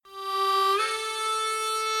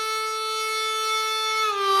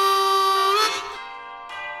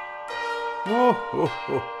Ho, ho,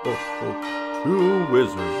 ho, ho, ho. Two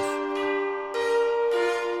wizards.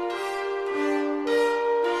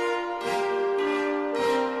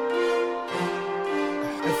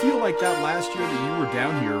 I feel like that last year that you were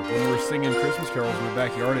down here when we were singing Christmas carols in the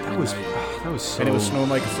backyard at midnight. That was so. And it was snowing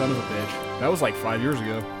like a son of a bitch. That was like 5 years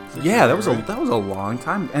ago. Yeah, that was a long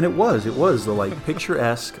time, and it was the like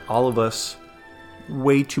picturesque. All of us,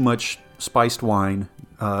 way too much spiced wine.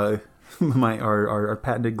 Our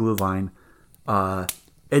patented Glühwein,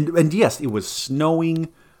 and yes, it was snowing.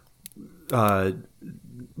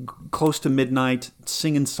 Close to midnight,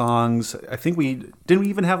 singing songs. I think we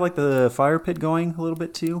even have like the fire pit going a little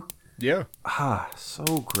bit too. Yeah. So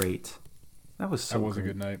great. That was a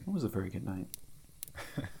good night. It was a very good night.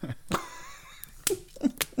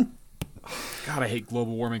 God, I hate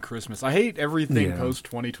global warming Christmas. I hate everything post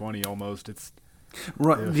 2020 almost. It's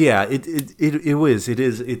right. Yeah, it is.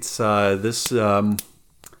 It's this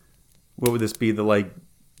what would this be? The like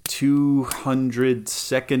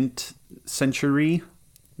 202nd century,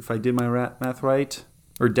 if I did my math right,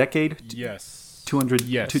 or decade? Yes.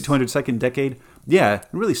 202nd decade. Yeah, it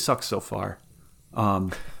really sucks so far.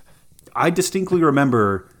 I distinctly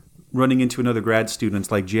remember running into another grad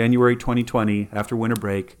student like January 2020 after winter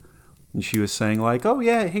break, and she was saying like, "Oh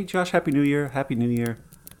yeah, hey Josh, Happy New Year, Happy New Year.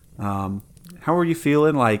 How are you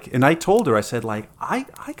feeling?" Like, and I told her, I said like, I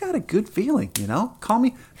got a good feeling, call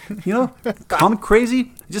me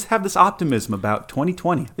crazy. I just have this optimism about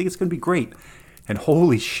 2020. I think it's going to be great. And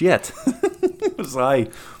holy shit, was I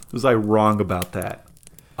wrong about that?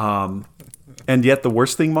 And yet the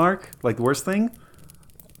worst thing, Mark, I'm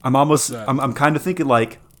kind of thinking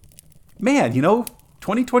like, man,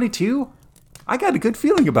 2022, I got a good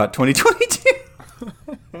feeling about 2022.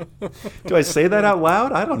 Do I say that out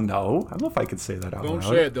loud? I don't know. I don't know if I can say that out loud. Don't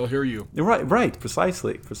say it. They'll hear you. Right.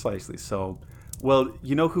 Precisely. So, well,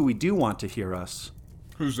 you know who we do want to hear us?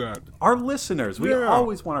 Who's that? Our listeners. We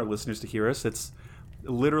always want our listeners to hear us. It's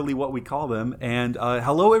literally what we call them. And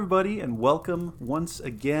hello, everybody, and welcome once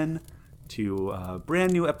again to a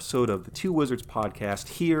brand new episode of the Two Wizards podcast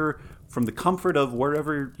here from the comfort of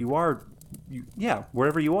wherever you are.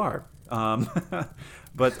 Wherever you are.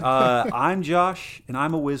 But I'm Josh, and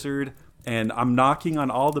I'm a wizard, and I'm knocking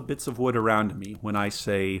on all the bits of wood around me when I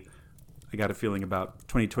say I got a feeling about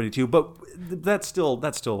 2022. But that's still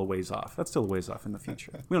a ways off. That's still a ways off in the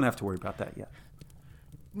future. We don't have to worry about that yet.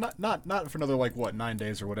 Not for another 9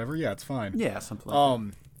 days or whatever. Yeah, it's fine. Yeah, something like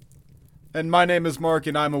that. And my name is Mark,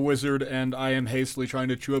 and I'm a wizard, and I am hastily trying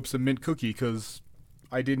to chew up some mint cookie because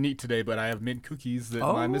I didn't eat today, but I have mint cookies that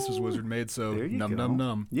my Mrs. Wizard made, so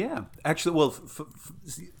num. Yeah. Actually, well,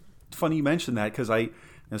 funny you mentioned that because I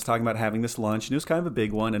was talking about having this lunch, and it was kind of a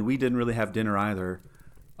big one, and we didn't really have dinner either.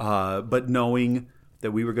 But knowing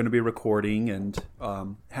that we were going to be recording and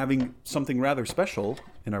having something rather special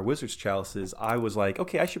in our Wizard's Chalices, I was like,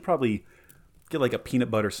 okay, I should probably get like a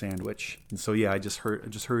peanut butter sandwich. And so, yeah, I just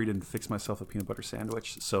hurried and fixed myself a peanut butter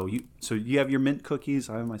sandwich. So you have your mint cookies,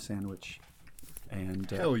 I have my sandwich.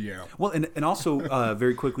 And hell yeah. Well, and also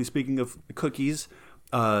very quickly, speaking of cookies,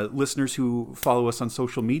 listeners who follow us on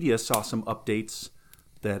social media saw some updates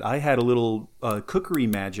that I had a little cookery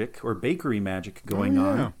magic or bakery magic going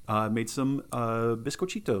on. Made some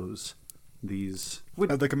bizcochitos.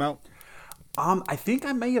 How'd they come out? I think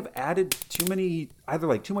I may have added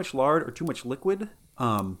either too much lard or too much liquid.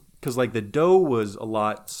 Because the dough was a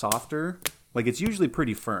lot softer. Like it's usually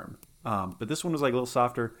pretty firm, but this one was like a little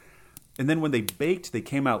softer. And then when they baked, they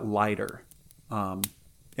came out lighter. And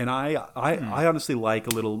I honestly like a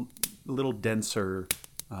little denser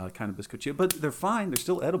kind of biscotti. But they're fine. They're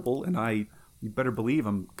still edible. And you better believe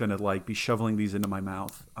I'm going to be shoveling these into my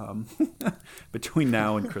mouth between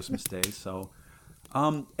now and Christmas Day. So,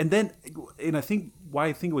 and I think why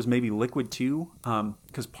I think it was maybe liquid too,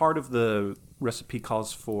 because part of the recipe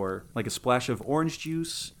calls for a splash of orange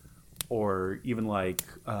juice, or even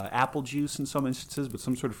apple juice in some instances, but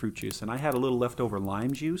some sort of fruit juice. And I had a little leftover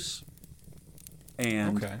lime juice.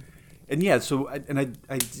 And yeah, so I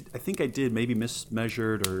think I did maybe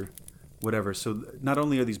mismeasured or whatever. So not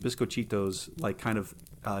only are these bizcochitos kind of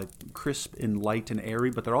crisp and light and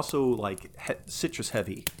airy, but they're also citrus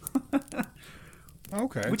heavy.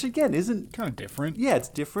 Okay. Which again isn't kind of different. Yeah, it's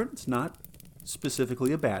different. It's not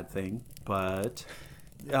specifically a bad thing, but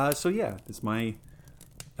so yeah, it's my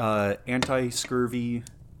anti-scurvy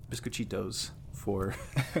biscochitos for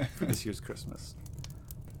this year's Christmas.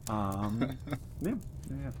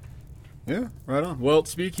 Yeah, right on. Well,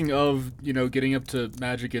 speaking of, getting up to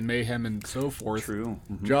magic and mayhem and so forth. True.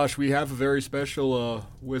 Mm-hmm. Josh, we have a very special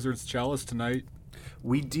Wizard's Chalice tonight.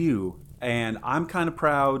 We do. And I'm kind of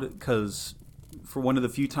proud because for one of the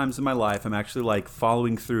few times in my life, I'm actually like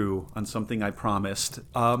following through on something I promised.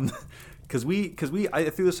 Because I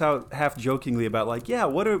threw this out half jokingly about like, yeah,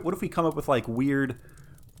 what if we come up with like weird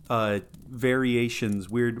variations,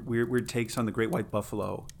 weird takes on the Great White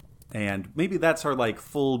Buffalo, and maybe that's our like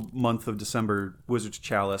full month of December Wizard's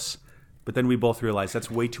Chalice. But then we both realized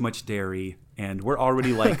that's way too much dairy, and we're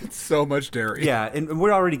already like so much dairy. Yeah, and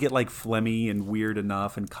we already get like phlegmy and weird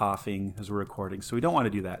enough and coughing as we're recording, so we don't want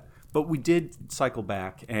to do that. But we did cycle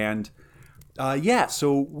back, and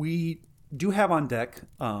so we do have on deck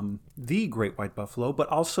the Great White Buffalo, but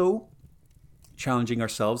also challenging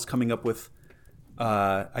ourselves, coming up with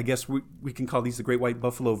I guess we can call these the Great White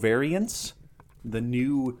Buffalo variants. The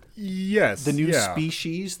new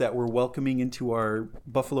species that we're welcoming into our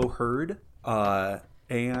buffalo herd.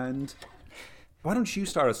 And why don't you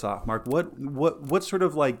start us off, Mark? What sort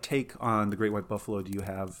of like take on the Great White Buffalo do you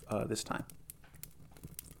have this time?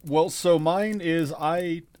 Well, so mine is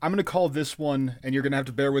I'm going to call this one, and you're going to have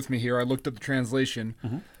to bear with me here. I looked up the translation.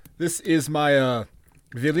 Mm-hmm. This is my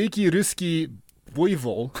Veliki Ruski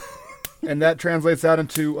Buivel. And that translates out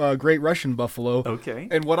into Great Russian Buffalo. Okay.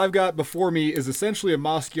 And what I've got before me is essentially a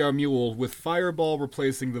Moscow Mule with Fireball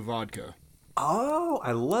replacing the vodka. Oh,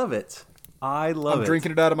 I love it. I'm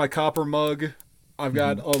drinking it out of my copper mug. I've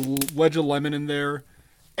got a wedge of lemon in there.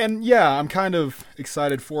 And yeah, I'm kind of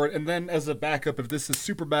excited for it. And then as a backup, if this is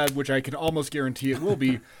super bad, which I can almost guarantee it will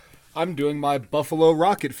be, I'm doing my Buffalo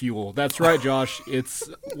Rocket Fuel. That's right, Josh. It's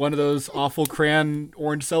one of those awful crayon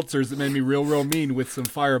orange seltzers that made me real mean with some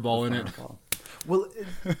Fireball in it. Well,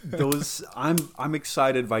 those I'm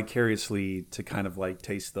excited vicariously to kind of like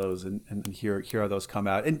taste those and hear how those come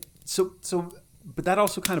out. And so but that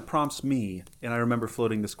also kind of prompts me, and I remember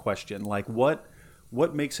floating this question, like what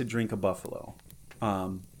makes a drink a Buffalo?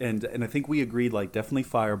 And I think we agreed like definitely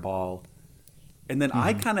Fireball. And then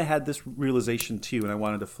I kind of had this realization too, and I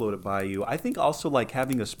wanted to float it by you. I think also like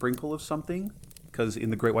having a sprinkle of something, because in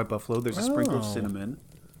the Great White Buffalo there's a sprinkle of cinnamon.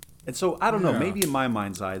 And so I don't know, maybe in my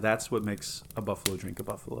mind's eye that's what makes a buffalo drink, a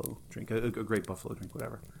great buffalo drink,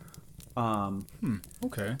 whatever.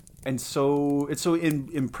 Okay. And so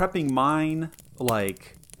in prepping mine,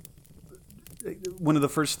 like one of the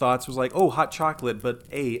first thoughts was like, oh, hot chocolate, but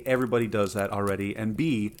A, everybody does that already, and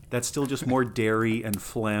B, that's still just more dairy and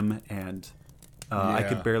phlegm, and I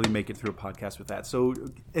could barely make it through a podcast with that. So,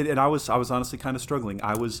 and I was honestly kind of struggling.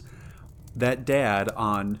 I was that dad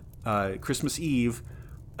on Christmas Eve,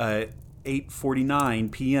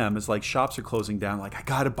 8:49 p.m. It's like shops are closing down. Like, I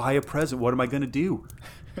got to buy a present. What am I going to do?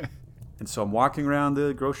 And so I'm walking around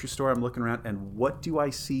the grocery store. I'm looking around, and what do I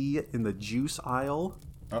see in the juice aisle?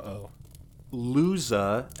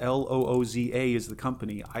 Looza, Looza is the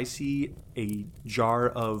company. I see a jar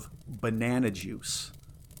of banana juice.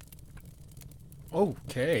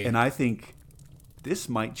 Okay. And I think this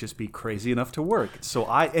might just be crazy enough to work. So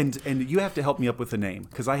and you have to help me up with a name,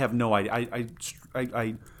 because I have no idea.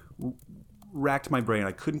 I racked my brain.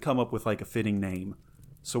 I couldn't come up with like a fitting name.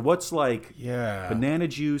 So what's like banana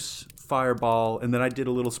juice, Fireball, and then I did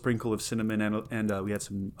a little sprinkle of cinnamon and we had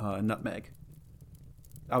some nutmeg.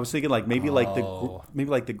 I was thinking like maybe like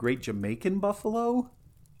the Great Jamaican Buffalo.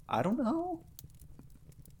 I don't know.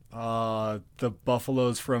 The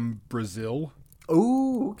buffaloes from Brazil.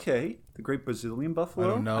 Oh, okay. The Great Brazilian Buffalo. I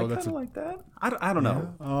don't know. I kind of like that. I don't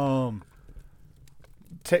know.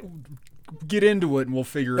 Get into it and we'll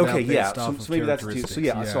figure it out. Okay, yeah. So maybe that's too.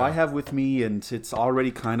 So so I have with me, and it's already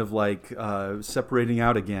kind of like separating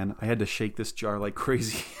out again. I had to shake this jar like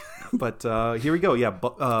crazy, but here we go. Yeah,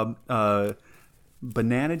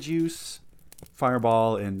 banana juice,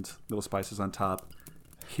 Fireball, and little spices on top.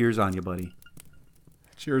 Here's on you, buddy.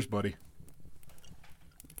 Cheers, buddy.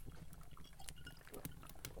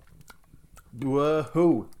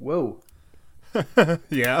 Whoa.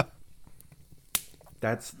 Yeah.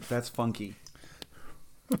 That's funky.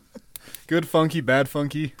 Good funky, bad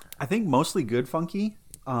funky. I think mostly good funky.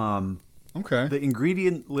 Okay. The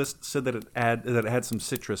ingredient list said that it had some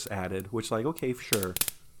citrus added, which like okay, sure.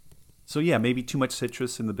 So yeah, maybe too much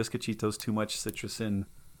citrus in the Biscochitos, too much citrus in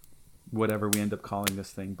whatever we end up calling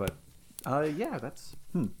this thing. But that's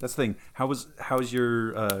the thing. How's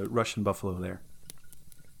your Russian Buffalo there?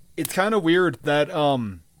 It's kind of weird that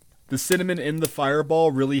the cinnamon in the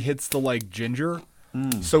Fireball really hits the like ginger.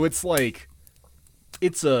 So it's like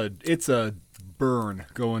it's a burn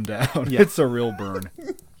going down. Yeah. It's a real burn.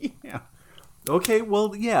 Yeah. Okay,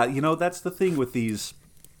 well, yeah, that's the thing with these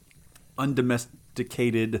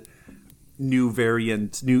undomesticated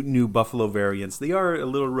new Buffalo variants. They are a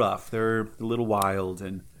little rough. They're a little wild,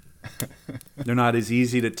 and they're not as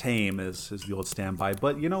easy to tame as the old standby.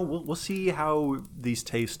 But we'll see how these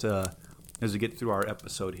taste as we get through our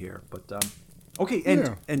episode here. But okay,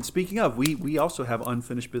 and speaking of, we also have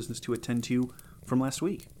unfinished business to attend to from last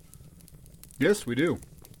week. Yes, we do.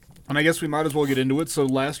 And I guess we might as well get into it. So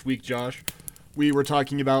last week, Josh, we were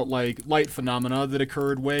talking about like light phenomena that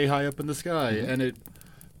occurred way high up in the sky, and it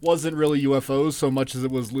wasn't really UFOs so much as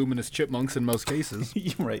it was luminous chipmunks in most cases.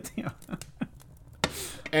 You're right. Yeah.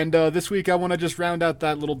 And this week I want to just round out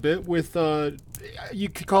that little bit with, you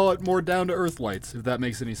could call it more down-to-earth lights, if that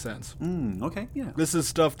makes any sense. Okay, yeah. This is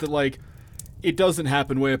stuff that, like, it doesn't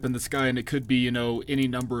happen way up in the sky, and it could be, you know, any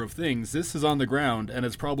number of things. This is on the ground, and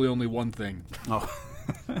it's probably only one thing. Oh.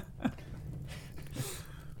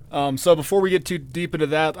 So before we get too deep into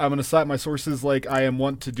that, I'm going to cite my sources like I am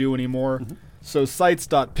wont to do anymore. So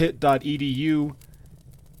sites.pit.edu,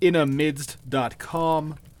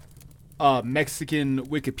 inamidst.com, Mexican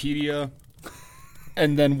Wikipedia,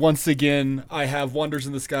 and then once again I have Wonders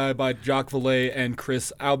in the Sky by Jacques Vallée and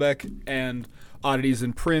Chris Aubeck, and Oddities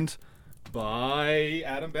in Print by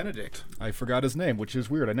Adam Benedict. I forgot his name, which is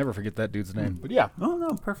weird. I never forget that dude's name. But yeah. Oh, no,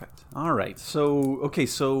 perfect. All right.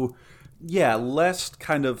 So, yeah, less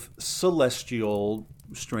kind of celestial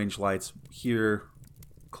strange lights here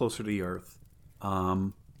closer to the Earth.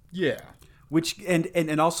 Yeah. Which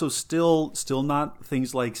and also still not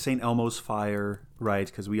things like St. Elmo's fire, right?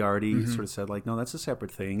 Because we already sort of said like, no, that's a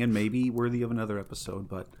separate thing and maybe worthy of another episode.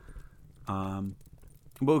 But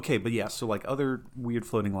yeah. So like other weird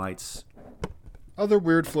floating lights.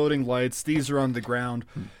 These are on the ground,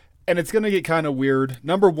 and it's gonna get kind of weird.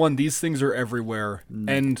 Number one, these things are everywhere,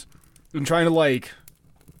 and I'm trying to like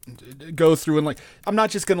go through and like I'm not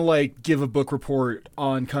just gonna like give a book report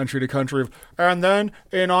on country to country and then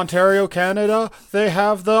in Ontario, Canada, they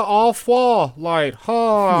have the off-wall light,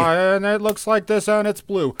 and it looks like this and it's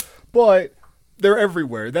blue, but they're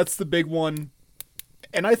everywhere. That's the big one,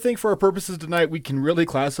 and I think for our purposes tonight we can really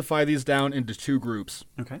classify these down into two groups.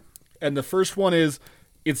 Okay. And the first one is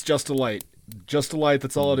it's just a light,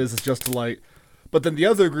 that's all it is. It's just a light. But then the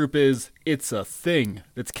other group is it's a thing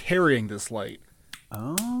that's carrying this light.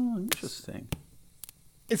 Oh, interesting.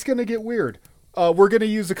 It's going to get weird. We're going to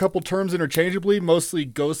use a couple terms interchangeably, mostly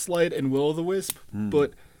ghost light and will-o'-the-wisp,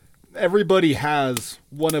 but everybody has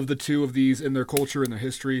one of the two of these in their culture and their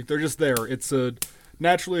history. They're just there. It's a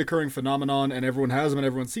naturally occurring phenomenon, and everyone has them and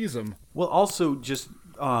everyone sees them. Well, also just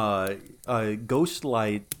ghost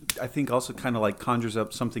light, I think also kind of like conjures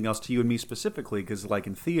up something else to you and me specifically, because like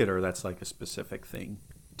in theater, that's like a specific thing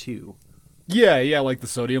too. Yeah, like the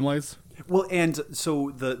sodium lights. Well, and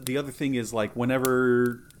so the other thing is like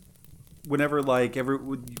whenever like every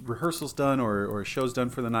rehearsal's done or a show's done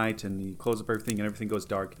for the night and you close up everything and everything goes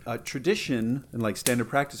dark, tradition and like standard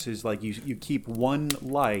practice is like you keep one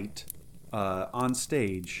light on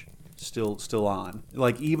stage still on,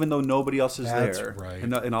 like even though nobody else is That's there, right.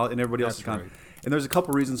 and everybody else is gone. Right. And there's a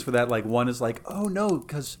couple reasons for that. Like one is like, oh no,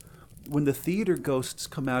 because when the theater ghosts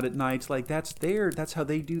come out at night, like that's how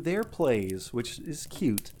they do their plays, which is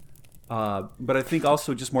cute. But I think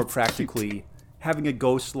also just more practically, having a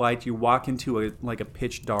ghost light, you walk into a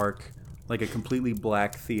pitch dark, like a completely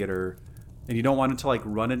black theater, and you don't want it to like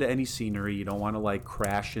run into any scenery. You don't want to like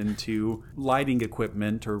crash into lighting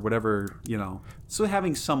equipment or whatever, you know. So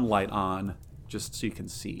having some light on just so you can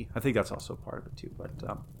see. I think that's also part of it too. But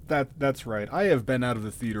that's right. I have been out of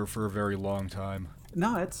the theater for a very long time.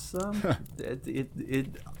 No, it's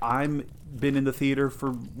I'm been in the theater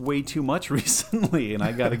for way too much recently, and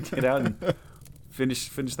I got to get out and finish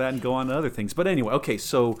that and go on to other things. But anyway, okay,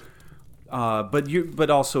 so but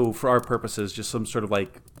also for our purposes, just some sort of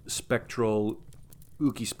like spectral,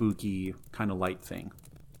 ooky spooky kind of light thing.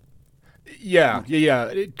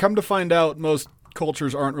 Yeah. Come to find out, most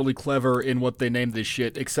cultures aren't really clever in what they name this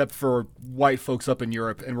shit, except for white folks up in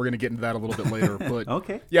Europe, and we're going to get into that a little bit later. But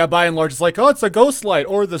okay. Yeah, by and large, it's like, oh, it's a ghost light,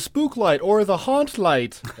 or the spook light, or the haunt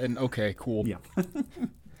light. And okay, cool. Yeah.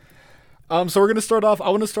 So we're going to start off, I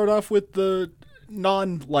want to start off with the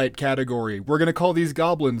non-light category. We're going to call these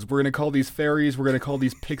goblins, we're going to call these fairies, we're going to call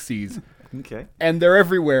these pixies. Okay. And they're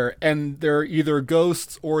everywhere, and they're either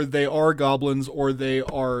ghosts, or they are goblins, or they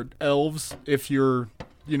are elves, if you're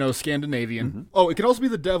Scandinavian. Mm-hmm. Oh, it can also be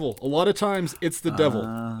the devil. A lot of times it's the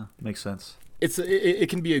devil. Makes sense. It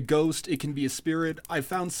can be a ghost. It can be a spirit. I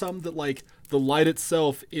found some that like the light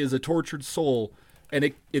itself is a tortured soul,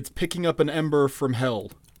 and it's picking up an ember from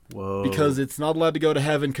hell. Whoa. Because it's not allowed to go to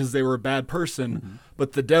heaven because they were a bad person. Mm-hmm.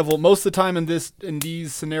 But the devil, most of the time in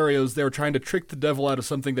these scenarios, they were trying to trick the devil out of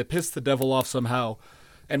something that pissed the devil off somehow.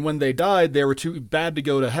 And when they died, they were too bad to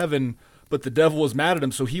go to heaven. But the devil was mad at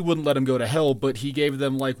him, so he wouldn't let him go to hell, but he gave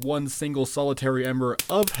them like one single solitary ember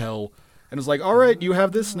of hell, And it's like, all right, you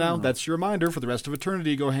have this now. That's your reminder for the rest of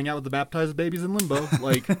eternity. Go hang out with the baptized babies in limbo.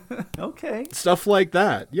 Like, Okay. stuff like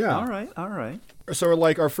that. Yeah. All right. All right. So,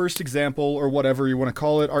 like, our first example, or whatever you want to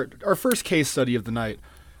call it, our first case study of the night.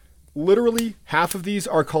 Literally, half of these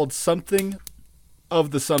are called something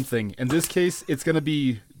of the something. In this case, it's going to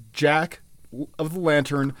be Jack of the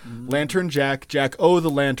Lantern, Lantern Jack, Jack O the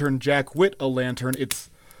Lantern, Jack Wit a Lantern.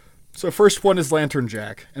 So first one is Lantern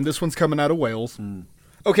Jack, and this one's coming out of Wales.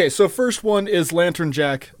 Okay, so first one is Lantern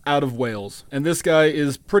Jack out of Wales, and this guy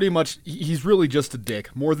is pretty much, he's really just a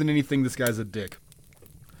dick. More than anything, this guy's a dick.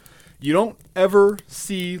 You don't ever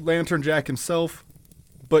see Lantern Jack himself,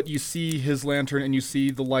 but you see his lantern and you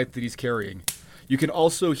see the light that he's carrying. You can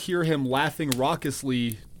also hear him laughing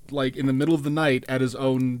raucously, like in the middle of the night, at his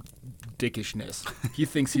own dickishness. He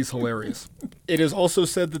thinks he's hilarious. It is also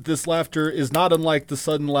said that this laughter is not unlike the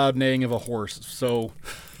sudden loud neighing of a horse, so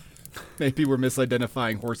maybe we're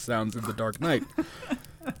misidentifying horse sounds in the dark night.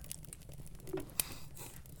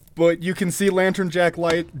 But you can see Lantern Jack's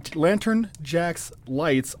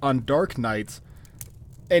lights on dark nights,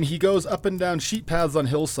 and he goes up and down sheep paths on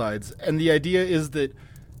hillsides, and the idea is that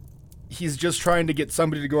he's just trying to get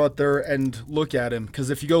somebody to go out there and look at him, because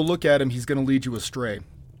if you go look at him, he's going to lead you astray.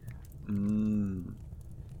 And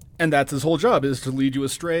that's his whole job, is to lead you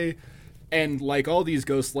astray. And like all these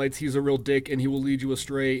ghost lights, he's a real dick, and he will lead you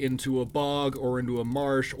astray into a bog or into a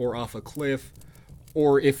marsh or off a cliff.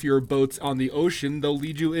 Or if your boat's on the ocean, they'll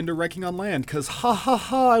lead you into wrecking on land, because ha ha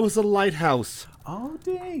ha, I was a lighthouse. Oh,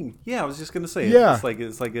 dang. Yeah, I was just going to say, Yeah.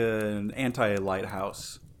 it's like an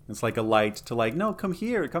anti-lighthouse. It's like a light to like, no, come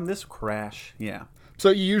here, come this crash. Yeah. So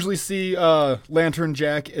you usually see Lantern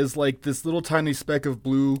Jack as like this little tiny speck of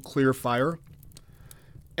blue clear fire.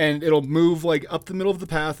 And it'll move like up the middle of the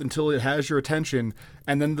path until it has your attention.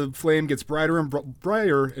 And then the flame gets brighter and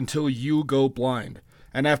brighter until you go blind.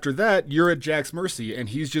 And after that, you're at Jack's mercy. And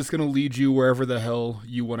he's just going to lead you wherever the hell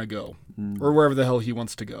you want to go. Or wherever the hell he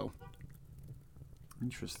wants to go.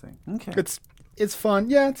 Interesting. Okay. It's fun.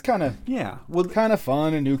 Yeah, it's kind of Well, kind of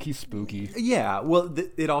fun and nooky spooky. yeah. Well,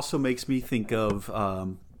 it also makes me think of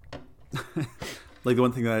like the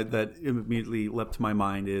one thing that immediately leapt to my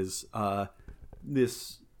mind is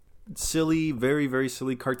this silly, very very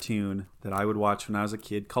silly cartoon that I would watch when I was a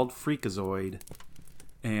kid called Freakazoid.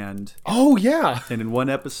 And Oh yeah. in one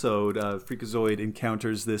episode, Freakazoid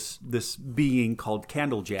encounters this being called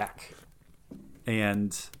Candlejack,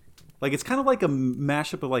 and like it's kind of like a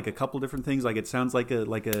mashup of like a couple different things. Like it sounds like a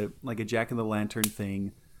Jack and the Lantern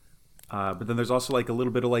thing, but then there's also like a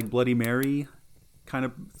little bit of like Bloody Mary, kind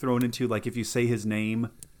of thrown into like if you say his name,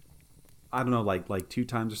 I don't know, like 2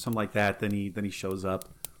 times or something like that, then he shows up,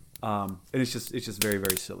 and it's just very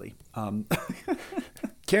very silly.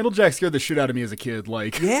 Candlejack scared the shit out of me as a kid.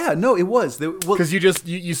 Like Yeah, no, it was because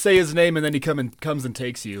you say his name and then he comes and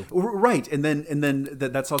takes you. right, and then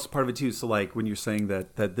that's also part of it too. So like when you're saying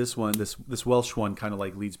that this Welsh one kind of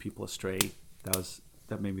like leads people astray,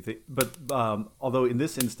 that made me think. But although in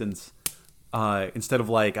this instance, instead of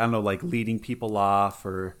like I don't know like leading people off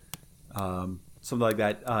or something like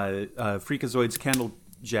that, Freakazoid's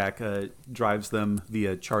Candlejack drives them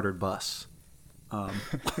via chartered bus.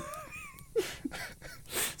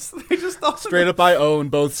 So they just all Straight up, I own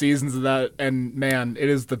both seasons of that, and man, it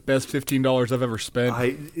is the best $15 I've ever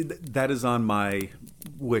spent. That is on my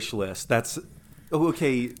wish list. That's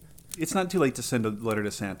okay. It's not too late to send a letter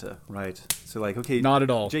to Santa, right? So like, okay, Not at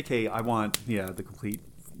all. JK, I want the complete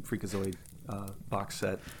Freakazoid box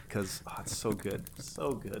set because it's so good,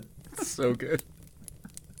 so good. So good.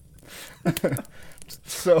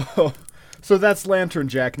 So that's Lantern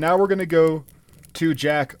Jack. Now we're gonna go to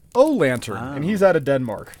Jack O'Lantern, and he's out of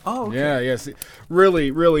Denmark. Oh, okay. Yeah, yes.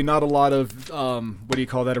 Really, really not a lot of, what do you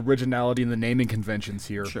call that, originality in the naming conventions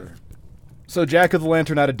here. Sure. So Jack of the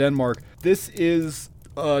Lantern out of Denmark. This is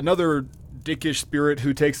another dickish spirit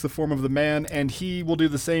who takes the form of the man, and he will do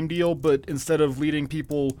the same deal, but instead of leading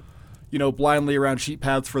people, blindly around sheep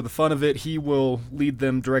paths for the fun of it, he will lead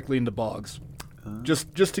them directly into bogs.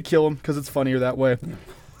 Just to kill them, because it's funnier that way.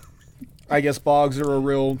 I guess bogs are a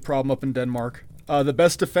real problem up in Denmark. The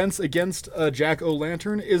best defense against Jack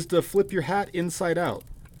O'Lantern is to flip your hat inside out.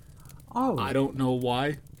 Oh, I don't know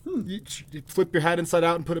why. You flip your hat inside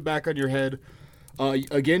out and put it back on your head.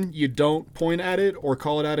 Again, you don't point at it or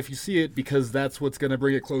call it out if you see it, because that's what's going to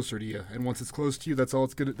bring it closer to you. And once it's close to you, that's all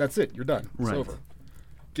it's gonna. That's it. You're done. It's Right. over.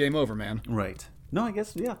 Game over, man. right. No, I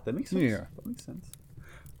guess that makes sense. Yeah. That makes sense.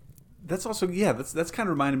 That's also that's kind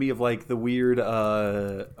of reminded me of like the weird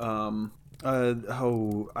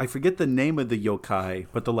I forget the name of the yokai,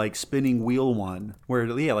 but the like spinning wheel one where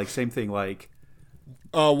like same thing, like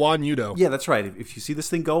Juan Yudo. Yeah, that's right. If you see this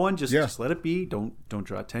thing going, just Yeah. just let it be. Don't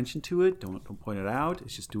draw attention to it. Don't point it out.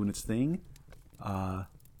 It's just doing its thing.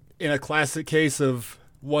 In a classic case of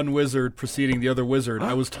one wizard preceding the other wizard,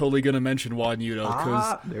 I was totally going to mention Juan Yudo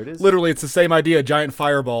because there it is. literally it's the same idea, giant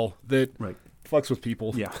fireball that Right. fucks with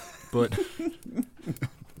people. Yeah. But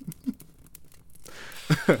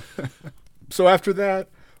so after that,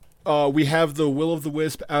 we have the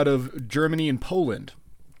Will-o'-the-Wisp out of Germany and Poland.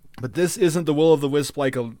 But this isn't the Will-o'-the-Wisp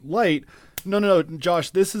like a light. No,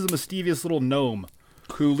 Josh, this is a mischievous little gnome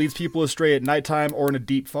who leads people astray at nighttime or in a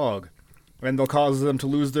deep fog. And they'll cause them to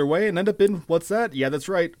lose their way and end up in, what's that? Yeah, that's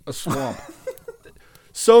right, a swamp.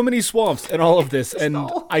 So many swamps in all of this, and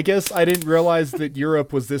I guess I didn't realize that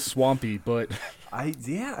Europe was this swampy, but... I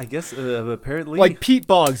guess apparently like peat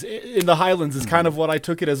bogs in the Highlands is kind of what I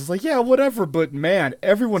took it as. It's like, yeah, whatever, but man,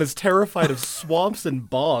 everyone is terrified of swamps and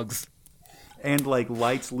bogs. and like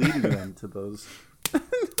lights leading them to those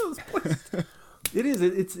those places. It is.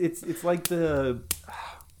 It's like the,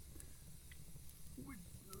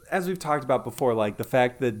 as we've talked about before, like the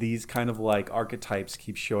fact that these kind of like archetypes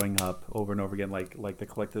keep showing up over and over again, like the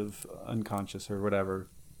collective unconscious or whatever.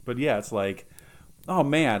 But yeah, it's like, oh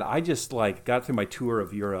man, I just like got through my tour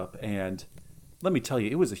of Europe, and let me tell you,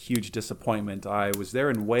 it was a huge disappointment. I was there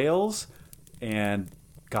in Wales and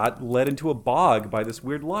got led into a bog by this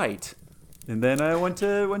weird light. And then I went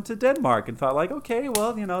to Denmark and thought like, okay,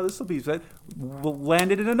 well, you know, this will be,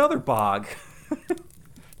 landed in another bog.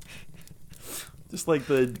 Just like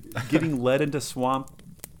the getting led into swamp,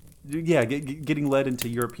 yeah, getting led into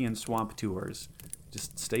European swamp tours.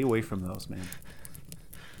 Just stay away from those, man.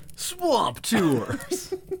 Swamp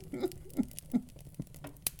tours.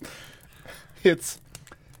 It's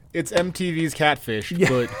MTV's Catfish, Yeah.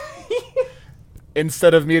 but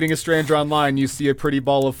instead of meeting a stranger online, you see a pretty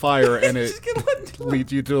ball of fire and it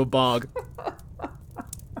leads you to a bog.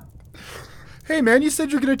 Hey man, you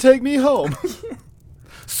said you're gonna take me home.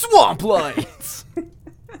 Swamp lights.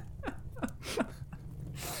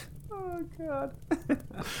 Oh God.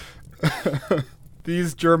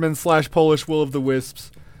 These German/Polish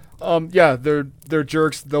will-o'-the-wisps, yeah, they're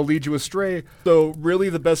jerks. They'll lead you astray. So really,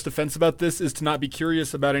 the best defense about this is to not be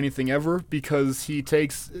curious about anything ever, because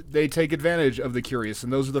they take advantage of the curious,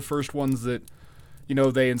 and those are the first ones that, you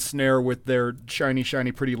know, they ensnare with their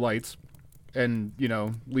shiny, pretty lights, and you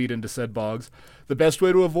know, lead into said bogs. The best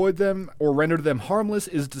way to avoid them or render them harmless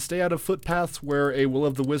is to stay out of footpaths where a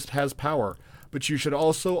will-o'-the-wisp has power. But you should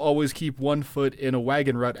also always keep one foot in a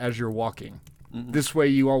wagon rut as you're walking. Mm-hmm. This way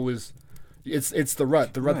you always, it's the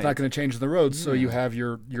rut. The rut's Right. not going to change the road, so you have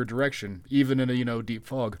your direction, even in a, you know, deep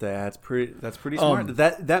fog. That's pretty smart.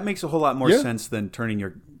 That makes a whole lot more yeah. sense than turning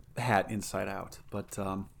your hat inside out. But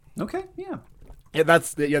okay, yeah. Yeah,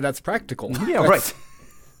 that's practical. Yeah, That's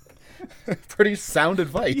right. pretty sound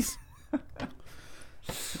advice.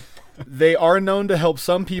 They are known to help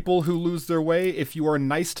some people who lose their way if you are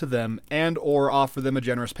nice to them and or offer them a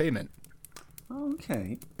generous payment.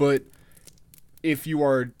 Okay. But if you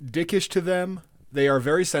are dickish to them, they are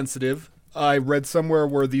very sensitive. I read somewhere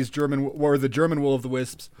where the German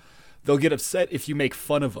will-o'-the-wisps, they'll get upset if you make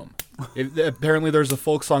fun of them. Apparently there's a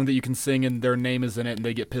folk song that you can sing and their name is in it, and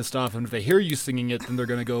they get pissed off. And if they hear you singing it, then they're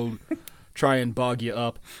going to go try and bog you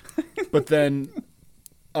up. But then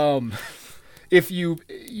if you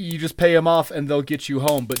just pay them off and they'll get you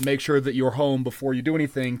home, but make sure that you're home before you do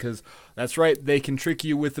anything, because that's right, they can trick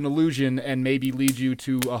you with an illusion and maybe lead you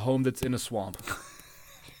to a home that's in a swamp.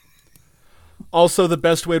 Also, the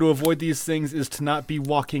best way to avoid these things is to not be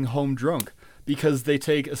walking home drunk, because they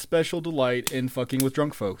take a special delight in fucking with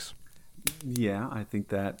drunk folks. Yeah, I think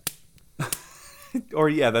that. Or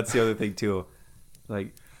yeah, that's the other thing too.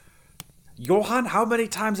 Like, Johann, how many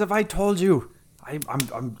times have I told you?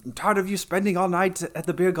 I'm tired of you spending all night at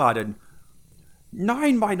the beer garden.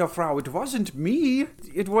 Nein, meine Frau, it wasn't me.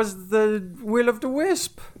 It was the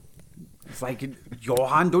will-o'-the-wisp. It's like,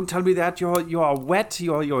 Johann, don't tell me that you're wet,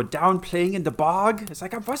 you're down playing in the bog. It's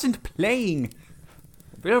like, I wasn't playing.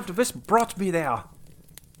 Will-o'-the-wisp brought me there.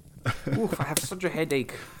 Oof, I have such a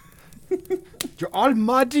headache. You're all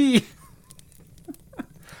muddy.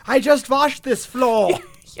 I just washed this floor.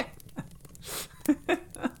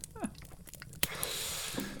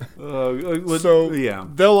 So yeah,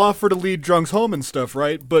 they'll offer to lead drunks home and stuff,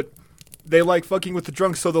 right? But they like fucking with the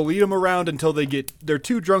drunks, so they'll lead them around until they're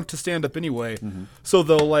too drunk to stand up anyway. Mm-hmm. So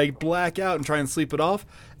they'll like black out and try and sleep it off.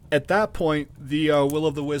 At that point, the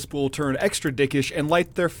will-o'-the-wisp will turn extra dickish and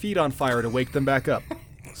light their feet on fire to wake them back up,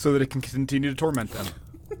 so that it can continue to torment them.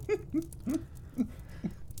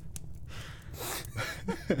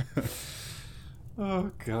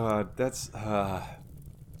 Oh God, that's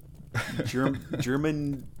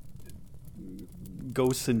German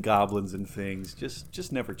ghosts and goblins and things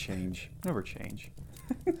just never change. Never change.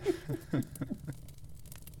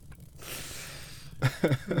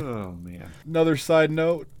 Oh man. Another side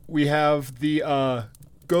note, we have the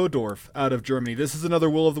Godorf out of Germany. This is another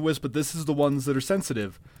will-o'-the-wisp, but this is the ones that are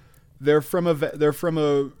sensitive. They're from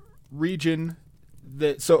a region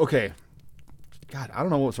that okay. God, I don't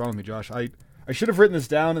know what's wrong with me, Josh. I should have written this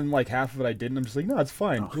down and like half of it I didn't. I'm just like, no, it's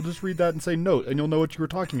fine. We'll just read that and say note, and you'll know what you were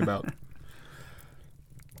talking about.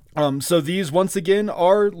 So these, once again,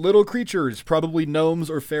 are little creatures, probably gnomes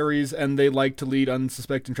or fairies, and they like to lead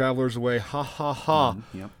unsuspecting travelers away. Ha ha ha.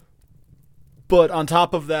 Yep. But on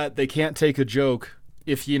top of that, they can't take a joke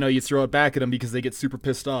if, you throw it back at them because they get super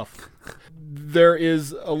pissed off. There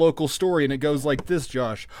is a local story, and it goes like this,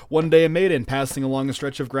 Josh. One day a maiden, passing along a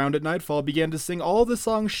stretch of ground at nightfall, began to sing all the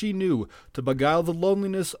songs she knew to beguile the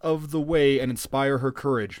loneliness of the way and inspire her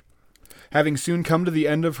courage. Having soon come to the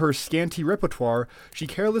end of her scanty repertoire, she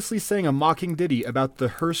carelessly sang a mocking ditty about the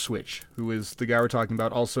Herswitch, who is the guy we're talking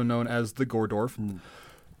about, also known as the Gordorf,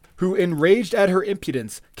 who, enraged at her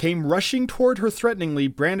impudence, came rushing toward her threateningly,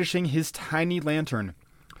 brandishing his tiny lantern.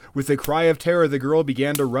 With a cry of terror, the girl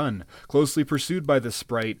began to run, closely pursued by the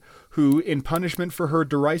sprite, who, in punishment for her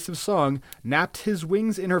derisive song, napped his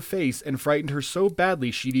wings in her face and frightened her so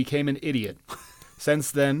badly she became an idiot.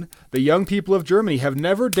 Since then, the young people of Germany have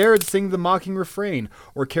never dared sing the mocking refrain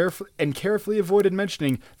or carefully avoided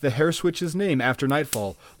mentioning the Herswitch's name after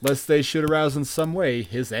nightfall, lest they should arouse in some way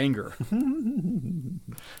his anger.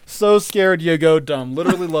 So scared you go dumb.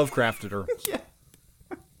 Literally Lovecrafted her. Yeah.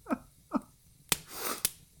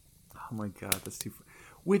 Oh my god, that's too.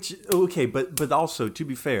 Which okay, but also to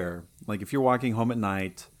be fair, like if you're walking home at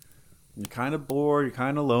night, you're kind of bored, you're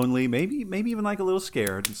kind of lonely, maybe even like a little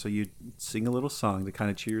scared, and so you sing a little song to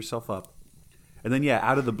kind of cheer yourself up. And then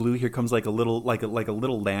out of the blue, here comes like a little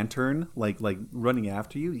lantern, like running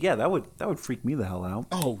after you. Yeah, that would freak me the hell out.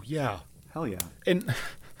 Oh yeah, hell yeah. And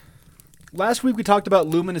last week we talked about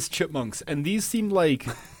luminous chipmunks, and these seem like,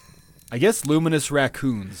 I guess, luminous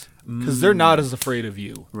raccoons, because they're not as afraid of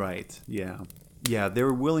you. Right. Yeah. Yeah, they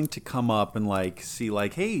were willing to come up and like see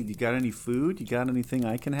like, hey, you got any food? You got anything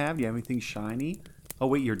I can have? You have anything shiny? Oh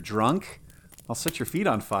wait, you're drunk? I'll set your feet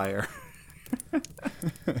on fire.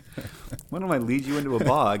 Why don't I lead you into a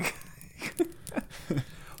bog?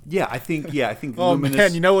 I think Oh luminous...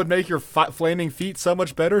 man, you know what would make your flaming feet so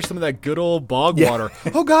much better? Some of that good old bog water.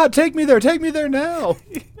 Oh God, take me there now.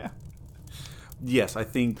 Yeah. Yes, I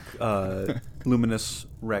think luminous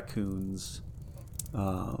raccoons,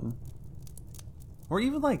 or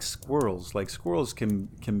even like squirrels. Like squirrels can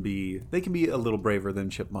be a little braver than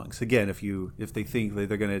chipmunks. Again, if they think that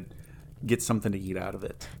they're gonna get something to eat out of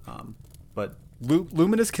it. But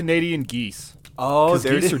luminous Canadian geese. Oh,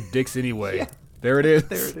 there geese it is. Are dicks anyway. Yeah. There it is.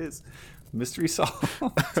 There it is. Mystery solved.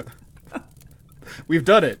 We've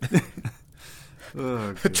done it.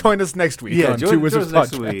 Oh, join us next week on join Two Wizards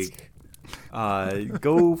us Podcast. next week.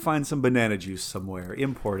 Go find some banana juice somewhere.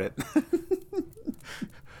 Import it.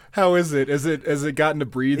 How is it? Has it gotten to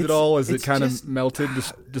breathe at all? Is it kind of melted,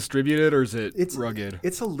 distributed, or is it's rugged?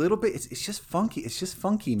 It's a little bit. It's just funky. It's just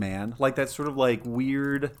funky, man. Like that sort of like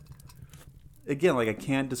weird. Again, like I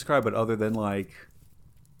can't describe it other than like,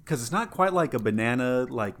 because it's not quite like a banana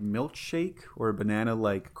like milkshake or a banana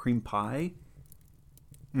like cream pie.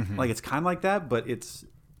 Mm-hmm. Like it's kind of like that, but it's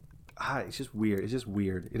just weird. It's just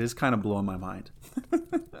weird. It is kind of blowing my mind.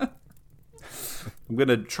 I'm going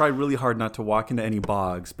to try really hard not to walk into any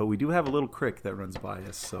bogs, but we do have a little creek that runs by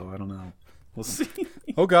us, so I don't know. We'll see.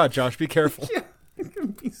 Oh, God, Josh, be careful. Yeah,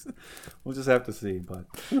 we'll just have to see. But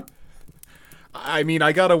I mean,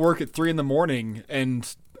 I got to work at 3 a.m,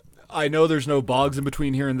 and I know there's no bogs in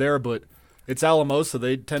between here and there, but it's Alamosa.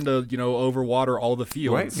 They tend to, overwater all the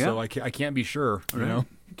fields, right, yeah. So I can't be sure, you know?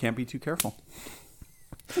 You can't be too careful.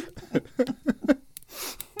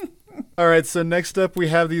 All right, so next up we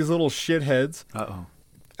have these little shitheads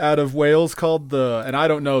out of Wales called and I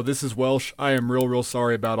don't know, this is Welsh. I am real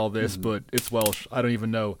sorry about all this, but it's Welsh. I don't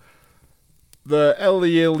even know. The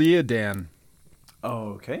Elieliadan. Oh,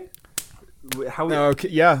 okay. Okay,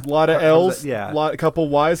 yeah, a lot of L's, a couple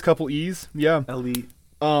Y's, couple E's, yeah. And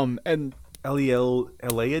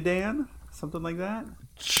Eliadan, something like that?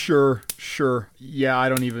 Sure. Yeah, I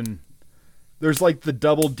don't even... There's like the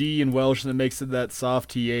double D in Welsh that makes it that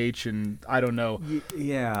soft TH, and I don't know.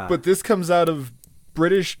 Yeah. But this comes out of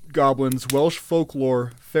British goblins, Welsh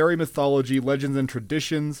folklore, fairy mythology, legends and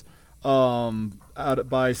traditions,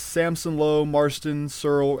 by Samson Lowe, Marston,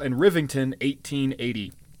 Searle, and Rivington,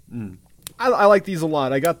 1880. I like these a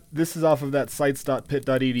lot. This is off of that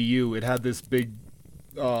sites.pit.edu. It had this big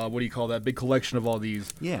what do you call that? Big collection of all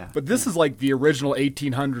these. Yeah. But this is like the original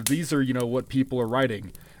 1800s. These are, what people are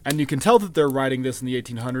writing. And you can tell that they're writing this in the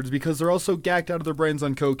 1800s because they're also gacked out of their brains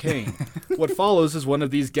on cocaine. What follows is one of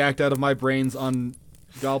these gacked out of my brains on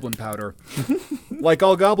goblin powder. Like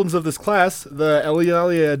all goblins of this class, the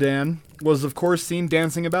Elialiadan was of course seen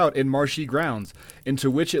dancing about in marshy grounds, into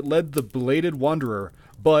which it led the belated wanderer.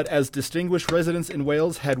 But, as distinguished residents in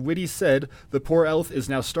Wales had witty said, the poor elf is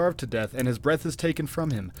now starved to death, and his breath is taken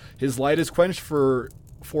from him. His light is quenched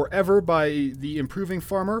forever by the improving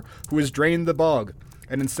farmer, who has drained the bog.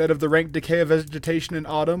 And instead of the rank decay of vegetation in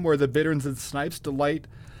autumn, where the bitterns and snipes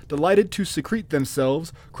delighted to secrete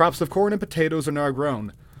themselves, crops of corn and potatoes are now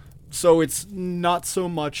grown. So it's not so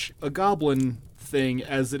much a goblin thing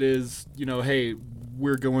as it is, hey,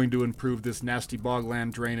 we're going to improve this nasty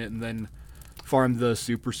bogland, drain it, and then farm the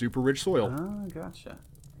super, super rich soil. Oh, gotcha.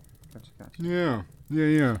 Yeah.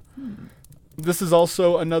 This is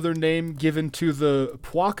also another name given to the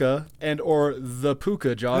Pwaka and or the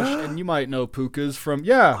Puka, Josh. And you might know Pukas from,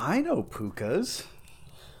 I know pukas.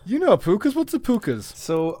 You know pukas? What's a pukas?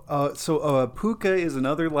 So a puka is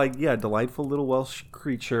another delightful little Welsh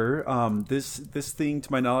creature. This thing,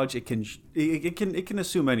 to my knowledge, it can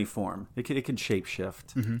assume any form. It can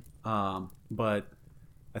shapeshift. Mm-hmm. But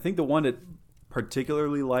I think the one it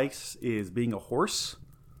particularly likes is being a horse.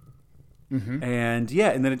 Mm-hmm. And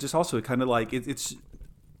then it just also kind of like it's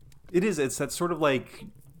that sort of like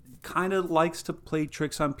kind of likes to play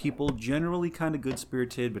tricks on people, generally kind of good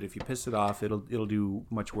spirited, but if you piss it off, it'll do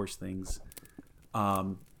much worse things.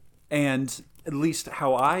 And at least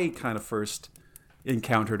how I kind of first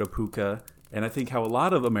encountered a puka, and I think how a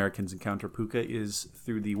lot of Americans encounter puka, is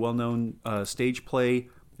through the well-known stage play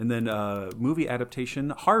and then movie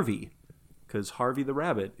adaptation Harvey, because Harvey the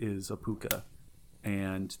Rabbit is a puka.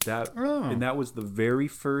 And that was the very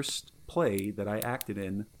first play that I acted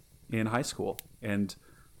in high school, and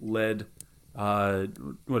led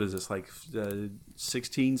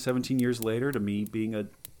 16, 17 years later to me being a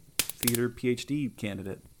theater PhD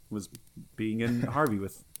candidate, was being in Harvey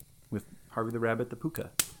with Harvey the Rabbit the Puka.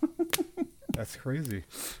 That's crazy.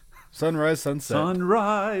 Sunrise, sunset.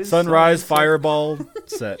 Sunrise, fireball,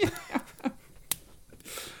 set.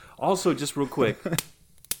 Also, just real quick.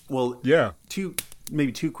 Well, yeah. Two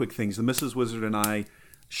quick things. The Mrs. Wizard and I,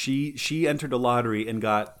 she entered a lottery and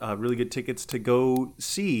got really good tickets to go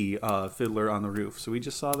see Fiddler on the Roof. So we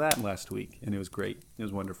just saw that last week, and it was great. It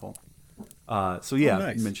was wonderful. Nice.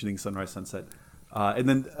 Mentioning Sunrise, Sunset. And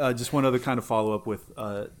then just one other kind of follow-up with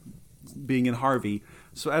being in Harvey.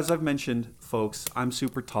 So as I've mentioned, folks, I'm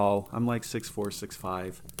super tall. I'm like 6'4",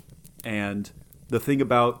 6'5". And the thing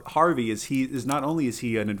about Harvey is not only is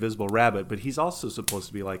he an invisible rabbit, but he's also supposed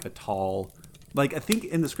to be like a tall... Like, I think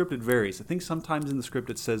in the script it varies. I think sometimes in the script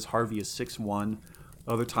it says Harvey is 6'1".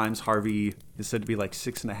 Other times Harvey is said to be like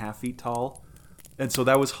 6.5 feet tall. And so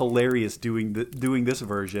that was hilarious doing this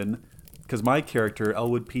version, because my character,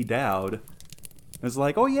 Elwood P. Dowd, is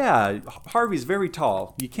like, oh yeah, Harvey's very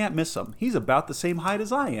tall. You can't miss him. He's about the same height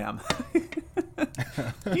as I am.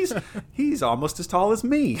 He's almost as tall as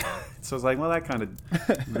me. So it's like, well, that kind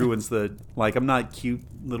of ruins the, like, I'm not cute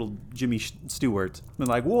little Jimmy Stewart. I'm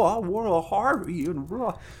like, whoa, Harvey.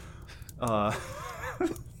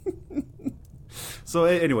 So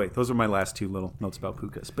anyway, those are my last two little notes about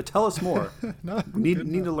pukas. But tell us more. Need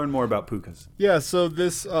to learn more about pukas. Yeah, so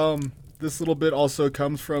this little bit also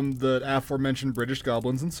comes from the aforementioned British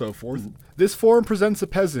goblins and so forth. Mm-hmm. This form presents a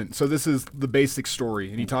peasant, so this is the basic story,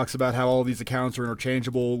 and he talks about how all these accounts are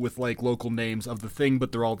interchangeable with like local names of the thing,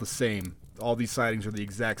 but they're all the same. All these sightings are the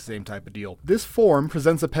exact same type of deal. This form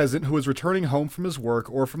presents a peasant who is returning home from his work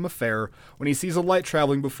or from a fair when he sees a light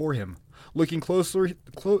traveling before him. Looking closer,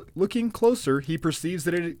 he perceives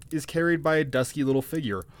that it is carried by a dusky little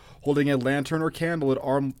figure, holding a lantern or candle at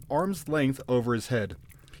arm's length over his head.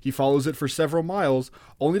 He follows it for several miles,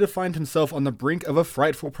 only to find himself on the brink of a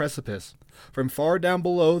frightful precipice. From far down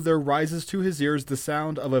below there rises to his ears the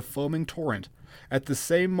sound of a foaming torrent. At the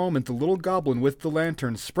same moment the little goblin with the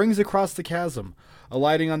lantern springs across the chasm,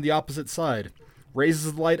 alighting on the opposite side,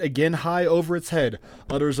 raises the light again high over its head,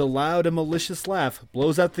 utters a loud and malicious laugh,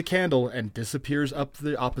 blows out the candle, and disappears up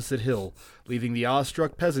the opposite hill, leaving the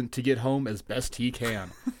awestruck peasant to get home as best he can.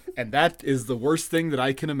 And that is the worst thing that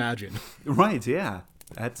I can imagine. Right, yeah.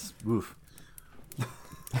 That's oof.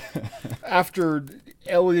 After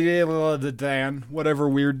Dan, whatever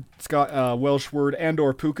weird Welsh word, and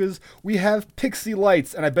or pukas, we have pixie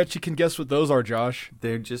lights, and I bet you can guess what those are, Josh.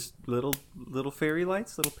 They're just little fairy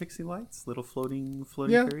lights, little pixie lights, little floating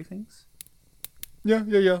fairy things.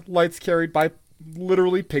 Yeah. Lights carried by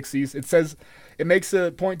literally pixies. It says it makes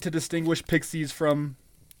a point to distinguish pixies from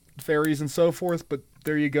fairies and so forth, but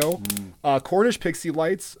there you go. Cornish pixie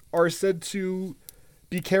lights are said to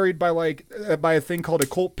be carried by by a thing called a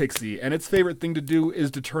colt pixie, and its favorite thing to do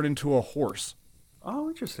is to turn into a horse. Oh,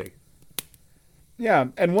 interesting. Yeah,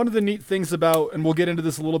 and one of the neat things about, and we'll get into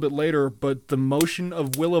this a little bit later, but the motion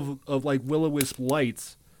of will-o'-wisp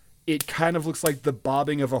lights, it kind of looks like the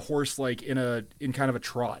bobbing of a horse, like in kind of a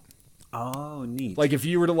trot. Oh, neat. Like if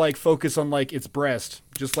you were to like focus on like its breast,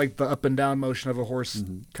 just like the up and down motion of a horse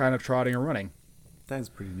kind of trotting or running. That's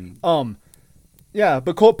pretty neat. Yeah,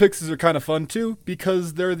 but colt pixies are kind of fun too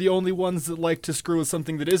because they're the only ones that like to screw with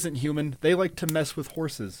something that isn't human. They like to mess with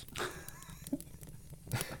horses.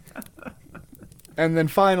 And then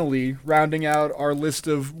finally, rounding out our list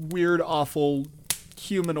of weird, awful,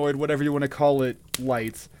 humanoid, whatever you want to call it,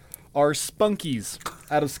 lights, are spunkies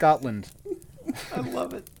out of Scotland. I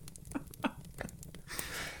love it.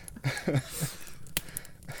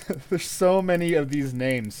 There's so many of these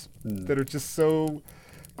names that are just so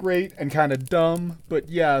great and kind of dumb. But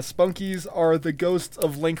yeah, spunkies are the ghosts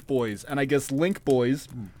of Link Boys. And I guess Link Boys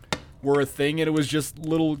were a thing, and it was just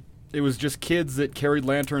kids that carried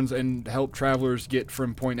lanterns and helped travelers get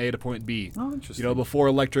from point A to point B. Oh, interesting. You know, before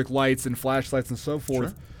electric lights and flashlights and so forth.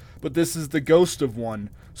 Sure. But this is the ghost of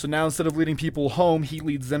one. So now instead of leading people home, he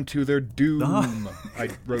leads them to their doom. I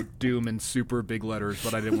wrote doom in super big letters,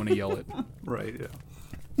 but I didn't want to yell it. Right, yeah.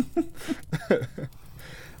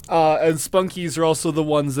 And spunkies are also the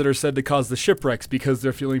ones that are said to cause the shipwrecks because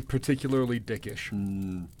they're feeling particularly dickish.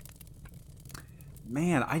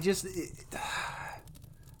 Man,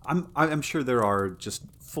 I'm sure there are just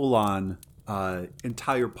full-on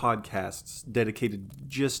entire podcasts dedicated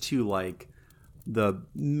just to like the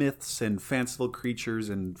myths and fanciful creatures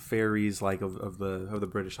and fairies like of the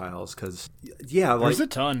British Isles, because yeah, like there's a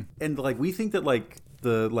ton, and like we think that like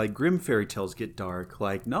the like grim fairy tales get dark.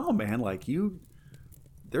 Like no, man, like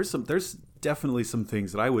there's definitely some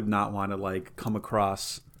things that I would not want to like come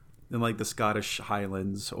across in like the Scottish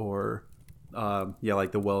Highlands or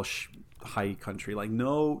like the Welsh High Country. Like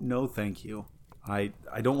no thank you. I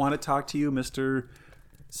don't want to talk to you, Mr.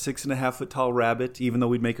 6.5 foot tall rabbit, even though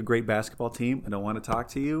we'd make a great basketball team. I don't want to talk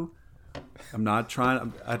to you. I'm not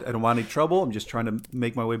trying. I don't want any trouble. I'm just trying to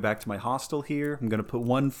make my way back to my hostel here. I'm going to put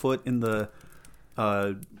one foot in the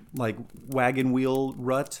like wagon wheel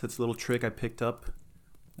rut. That's a little trick I picked up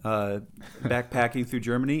backpacking through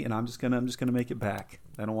Germany, and I'm just gonna make it back.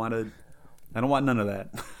 I don't want none of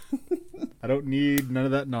that. I don't need none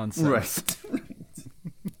of that nonsense. Right.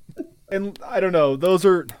 And I don't know.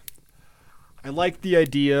 I like the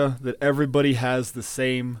idea that everybody has the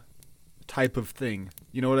same type of thing.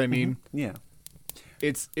 You know what I mean? Yeah.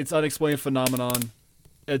 It's unexplained phenomenon.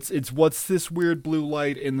 It's what's this weird blue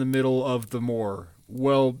light in the middle of the moor?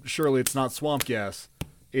 Well, surely it's not swamp gas.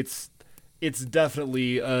 It's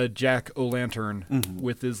definitely a jack-o'-lantern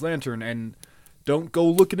with his lantern, and don't go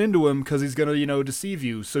looking into him because he's gonna deceive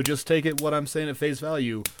you. So just take it what I'm saying at face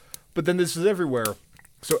value. But then this is everywhere.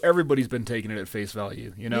 So everybody's been taking it at face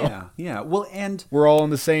value, Yeah. Well, and we're all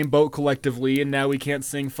in the same boat collectively, and now we can't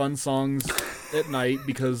sing fun songs at night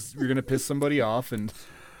because you're gonna piss somebody off. And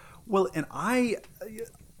I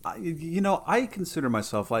consider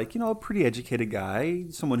myself like a pretty educated guy,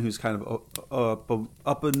 someone who's kind of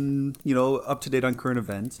up to date on current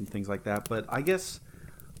events and things like that. But I guess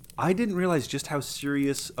I didn't realize just how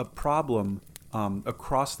serious a problem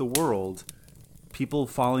across the world. People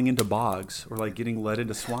falling into bogs or like getting led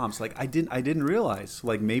into swamps. Like I didn't realize.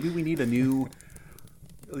 Like maybe we need a new.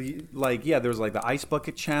 Like there was like the ice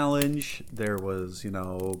bucket challenge. There was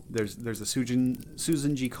there's the Susan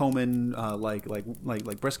G. Komen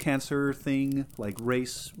like breast cancer thing. Like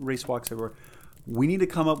race walks everywhere. We need to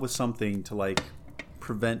come up with something to like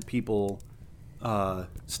prevent people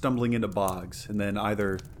stumbling into bogs and then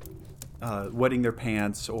either wetting their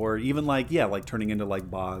pants or even like turning into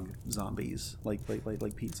like bog zombies, like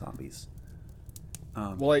Pete zombies.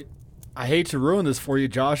 Well, I hate to ruin this for you,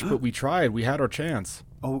 Josh, but we tried. We had our chance.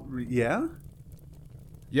 Oh yeah,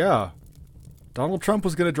 yeah. Donald Trump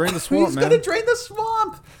was going to drain the swamp. He's going to drain the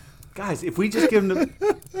swamp, guys. If we just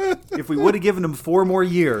if we would have given him 4 more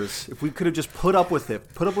years, if we could have just put up with it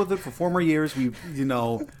for 4 more years,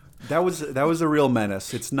 that was a real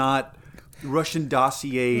menace. It's not Russian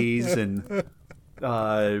dossiers and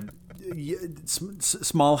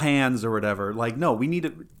small hands or whatever. Like, no, we need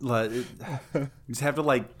to we just have to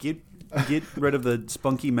like get rid of the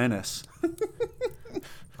spunky menace.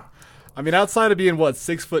 I mean, outside of being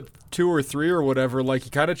 6'2" or 3 or whatever, like he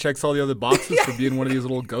kind of checks all the other boxes for being one of these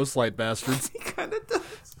little ghost light bastards. He kind of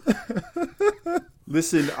does.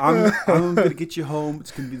 Listen, I'm gonna get you home.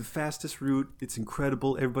 It's gonna be the fastest route. It's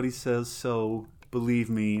incredible. Everybody says so. believe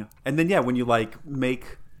me. And then when you make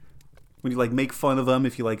fun of him,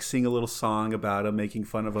 if you sing a little song about him, making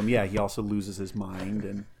fun of him, he also loses his mind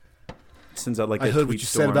and sends out I heard what you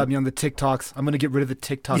said about me on the TikToks. I'm gonna get rid of the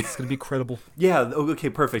TikToks. It's gonna be incredible. Yeah. Okay.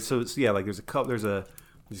 Perfect. So there's a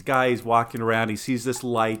guy, he's walking around. He sees this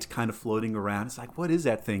light kind of floating around. It's like, what is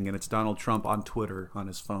that thing? And it's Donald Trump on Twitter on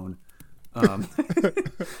his phone,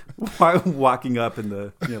 walking up in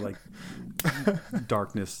the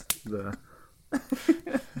darkness.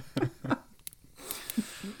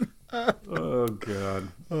 Oh God.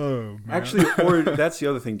 Oh man. Actually, or that's the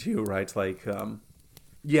other thing too, right? I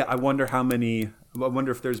wonder if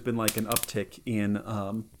there's been an uptick in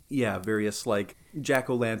various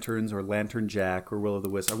jack-o'-lanterns or lantern jack or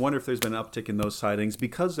will-o'-the-wisp. I wonder if there's been an uptick in those sightings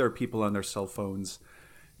because there are people on their cell phones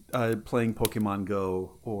playing Pokemon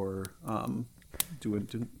Go or doing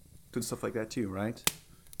stuff like that too, right?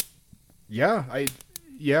 Yeah,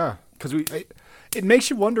 Because it makes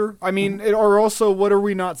you wonder. I mean, or also, what are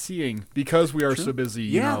we not seeing because we are so busy?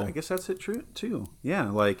 Yeah, I guess that's it. True too.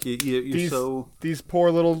 Yeah, these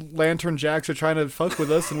poor little lantern jacks are trying to fuck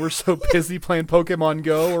with us, and we're so busy playing Pokemon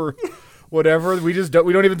Go or whatever. We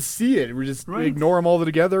don't even see it. We just ignore them all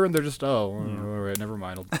together, and they're just all right. Never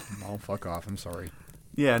mind. I'll fuck off. I'm sorry.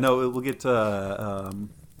 Yeah, no, we'll get we'll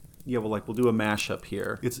do a mashup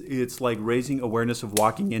here. It's like raising awareness of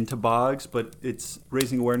walking into bogs, but it's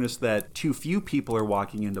raising awareness that too few people are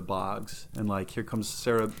walking into bogs. And here comes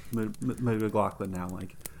Sarah McLachlan now,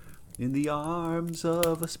 in the arms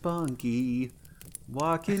of a spunky,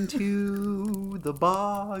 walk into the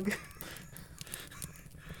bog.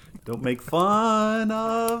 Don't make fun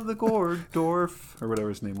of the Gordorf, or whatever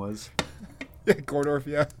his name was. Yeah, Gordorf,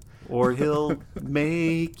 yeah. Or he'll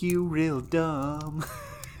make you real dumb.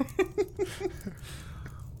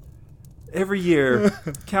 Every year,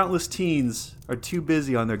 countless teens are too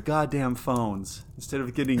busy on their goddamn phones instead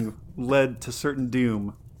of getting led to certain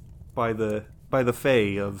doom by the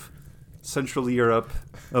Fae of Central Europe,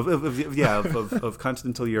 of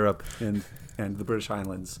continental Europe and the British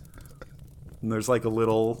Islands. And there's a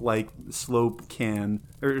little slow camera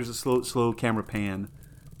pan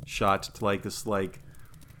shot to this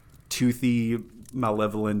toothy,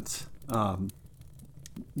 malevolent.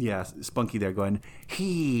 Spunky there going,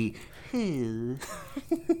 he.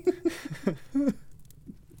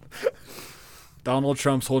 Donald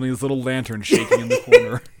Trump's holding his little lantern shaking in the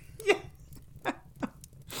corner.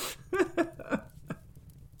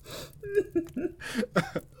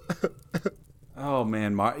 Oh,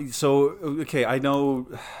 man. So, okay, I know,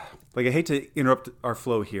 I hate to interrupt our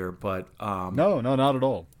flow here, but... No, not at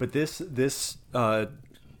all. But this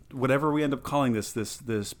whatever we end up calling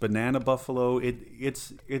this banana buffalo,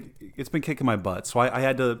 it's been kicking my butt. So I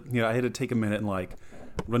had to take a minute and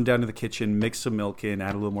run down to the kitchen, mix some milk in,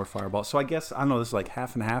 add a little more Fireball. So I guess I don't know, this is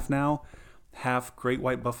half and half now, half Great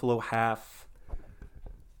White Buffalo, half.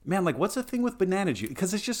 Man, what's the thing with banana juice?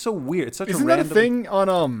 Because it's just so weird. It's such Isn't a random. That a thing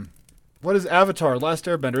on what is Avatar: Last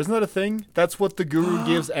Airbender? Isn't that a thing? That's what the guru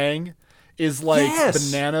gives Aang, is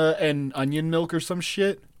Yes! banana and onion milk or some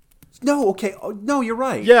shit. No, okay. Oh, no, you're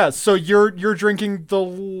right. Yeah, so you're drinking the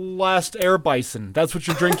last air bison. That's what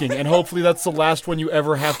you're drinking, and hopefully that's the last one you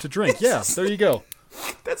ever have to drink. Yeah, there you go.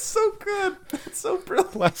 That's so good. That's so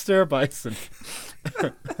brilliant. Last air bison.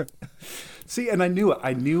 See, and I knew it.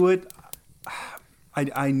 I knew,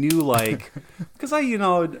 because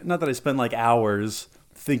not that I spend hours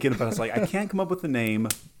thinking about it. It's I can't come up with a name,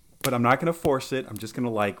 but I'm not going to force it. I'm just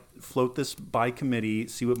going to float this by committee,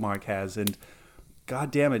 see what Mark has, and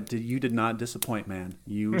God damn it, you did not disappoint, man.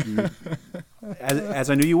 You as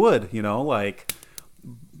I knew you would,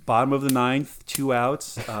 bottom of the ninth, 2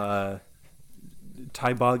 outs, tie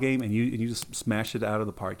ball game, and you just smashed it out of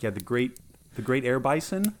the park. Yeah, the great air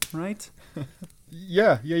bison, right?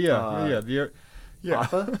 Yeah. Yeah.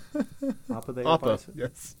 Appa the air Appa, bison.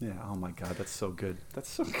 yes. Yeah. Oh my God, that's so good. That's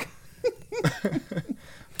so good.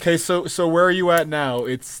 Okay, so where are you at now?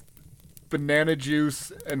 It's banana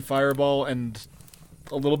juice and Fireball and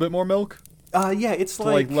a little bit more milk? Yeah, it's to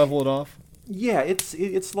level it off. Yeah, it's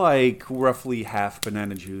roughly half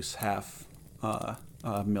banana juice, half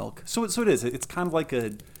milk. So it is. It's kind of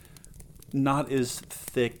a not as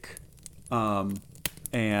thick, and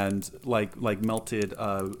melted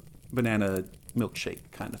banana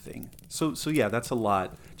milkshake kind of thing. So yeah, that's a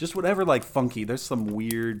lot. Just whatever funky. There's some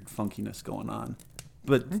weird funkiness going on,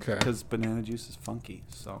 but because banana juice is funky,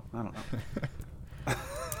 so I don't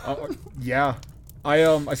know. Yeah.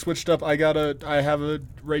 I switched up. I have a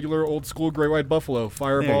regular old school Great White Buffalo,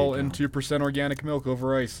 Fireball and 2% organic milk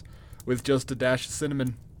over ice with just a dash of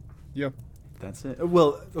cinnamon. Yeah. That's it.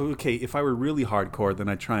 Well, okay. If I were really hardcore, then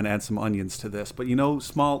I'd try and add some onions to this. But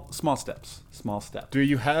small steps. Small steps. Do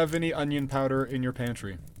you have any onion powder in your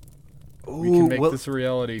pantry? Ooh, We can make this a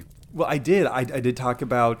reality. Well, I did. I did talk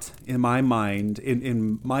about, in my mind,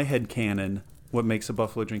 in my head canon, what makes a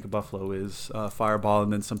buffalo drink a buffalo is Fireball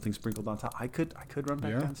and then something sprinkled on top. I could run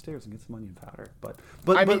back downstairs and get some onion powder, but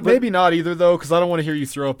maybe not either though, because I don't want to hear you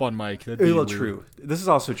throw up on Mike. That'd be well, weird. True. This is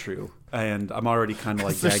also true, and I'm already kind of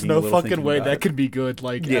like There's gagging no a little fucking way about that it. could be good,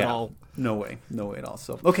 at all. No way at all.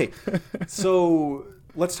 So okay, so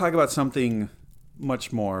let's talk about something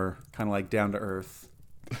much more kind of like down to earth,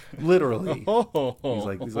 literally. He's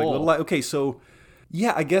like little okay, so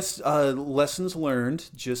yeah, I guess lessons learned.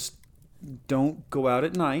 Just don't go out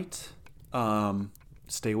at night.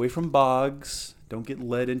 Stay away from bogs. Don't get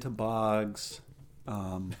led into bogs.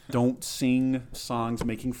 Don't sing songs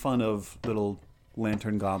making fun of little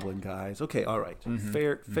lantern goblin guys. Okay, all right.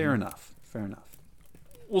 Fair enough.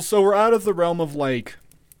 Well, so we're out of the realm of what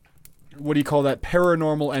do you call that?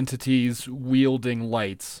 Paranormal entities wielding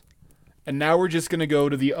lights, and now we're just gonna go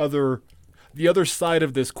to the other side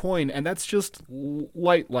of this coin, and that's just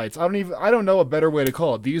lights. I don't know a better way to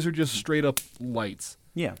call it. These are just straight up lights.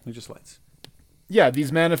 Yeah, they're just lights. Yeah,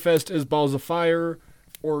 these manifest as balls of fire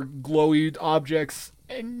or glowy objects,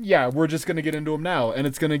 and yeah, we're just gonna get into them now, and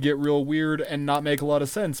it's gonna get real weird and not make a lot of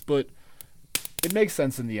sense, but it makes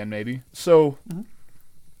sense in the end, maybe. So,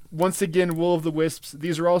 once again, Will of the Wisps.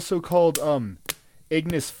 These are also called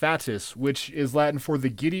ignis fatuus, which is Latin for the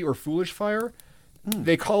giddy or foolish fire.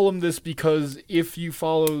 They call them this because if you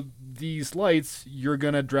follow these lights, you're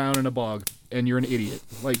gonna drown in a bog, and you're an idiot.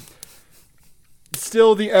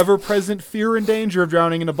 Still the ever-present fear and danger of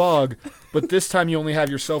drowning in a bog, but this time you only have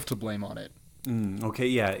yourself to blame on it. Okay,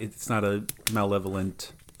 yeah, it's not a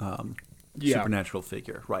malevolent supernatural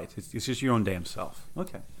figure, right? It's just your own damn self.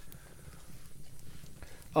 Okay.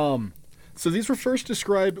 So these were first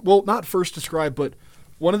described, well, not first described, but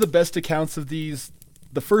one of the best accounts of these,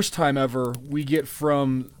 the first time ever, we get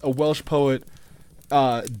from a Welsh poet,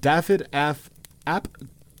 Dafydd ap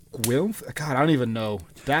Gwilym. God, I don't even know.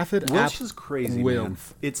 Dafydd ap Welsh is crazy, Gwilym.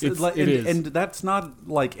 man. It is. And that's not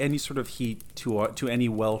like any sort of heat to any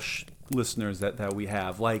Welsh listeners that we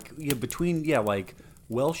have. Between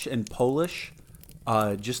Welsh and Polish,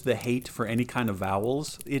 just the hate for any kind of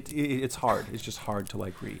vowels, it's hard. It's just hard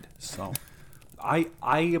to read. So I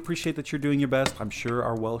appreciate that you're doing your best. I'm sure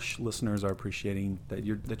our Welsh listeners are appreciating that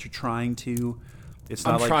you're trying to. It's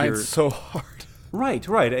not I'm like trying you're so hard. Right.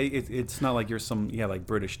 It's not like you're some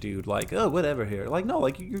British dude whatever here. No,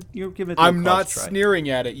 you're giving it. I'm not sneering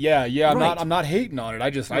at it. Yeah. Right. I'm not hating on it. I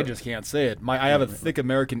just can't say it. I have a thick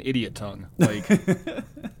American idiot tongue.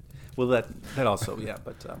 Well, that also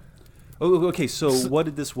but. Okay. So what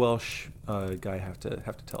did this Welsh guy have to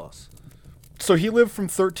tell us? So he lived from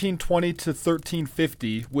 1320 to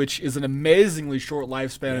 1350, which is an amazingly short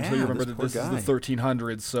lifespan until you remember that this is the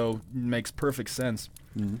 1300s. So it makes perfect sense.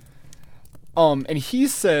 Mm-hmm. And he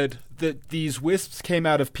said that these wisps came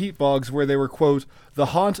out of peat bogs where they were, quote, the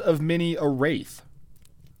haunt of many a wraith.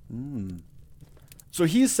 So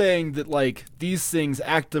he's saying that, these things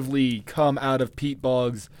actively come out of peat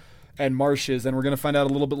bogs and marshes, and we're going to find out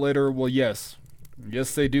a little bit later, well, yes.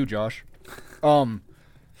 Yes, they do, Josh.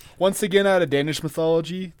 Once again, out of Danish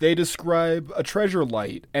mythology, they describe a treasure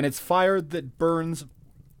light, and it's fire that burns,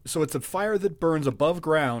 so it's a fire that burns above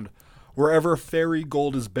ground wherever fairy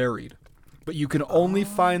gold is buried. But you can only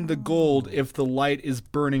find the gold if the light is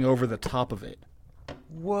burning over the top of it.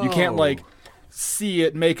 Whoa. You can't see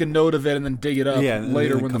it, make a note of it, and then dig it up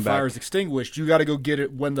later when the fire is extinguished. You got to go get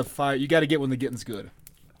it when the fire. You got to get when the getting's good.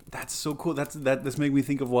 That's so cool. That's making me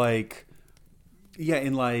think of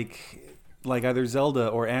in either Zelda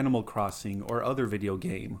or Animal Crossing or other video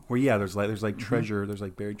game where there's treasure, there's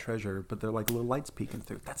buried treasure, but they're little lights peeking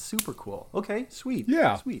through. That's super cool. Okay, sweet.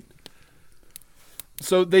 Yeah, sweet.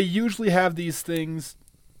 So they usually have these things.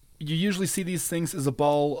 You usually see these things as a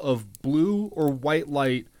ball of blue or white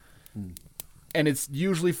light, and it's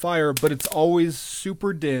usually fire, but it's always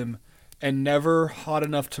super dim and never hot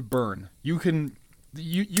enough to burn. You can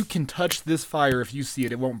touch this fire if you see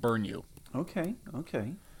it; it won't burn you. Okay.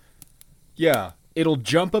 Yeah, it'll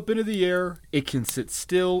jump up into the air. It can sit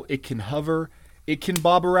still. It can hover. It can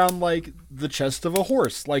bob around like the chest of a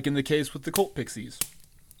horse, like in the case with the Cult Pixies.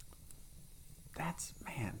 That's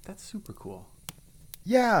super cool.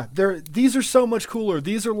 Yeah, these are so much cooler.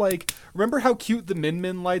 These are remember how cute the Min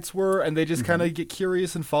Min lights were, and they just kind of get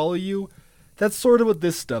curious and follow you? That's sort of what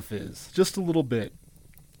this stuff is, just a little bit.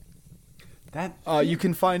 You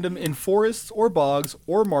can find them in forests or bogs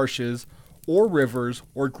or marshes or rivers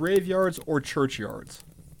or graveyards or churchyards.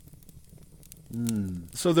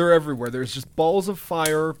 So they're everywhere. There's just balls of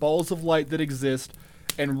fire, balls of light that exist.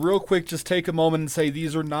 And real quick, just take a moment and say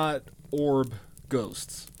these are not orb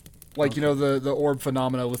ghosts. Like, you know, the orb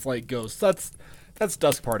phenomena with like ghosts. That's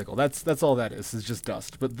dust particle. That's all that is just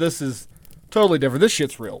dust. But this is totally different. This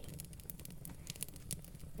shit's real.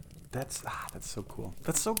 That's so cool.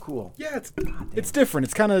 That's so cool. Yeah, it's different.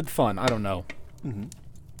 It's kind of fun. I don't know.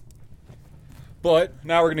 But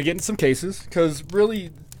now we're going to get into some cases, because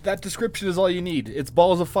really, that description is all you need. It's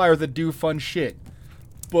balls of fire that do fun shit.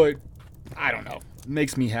 But, I don't know. It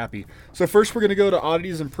makes me happy. So first we're going to go to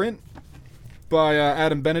Oddities in Print by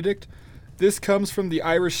Adam Benedict. This comes from the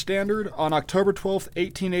Irish Standard on October 12th,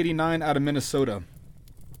 1889, out of Minnesota.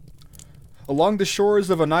 Along the shores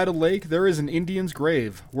of Oneida Lake, there is an Indian's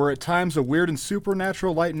grave, where at times a weird and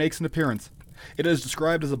supernatural light makes an appearance. It is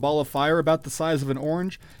described as a ball of fire about the size of an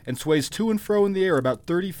orange and sways to and fro in the air about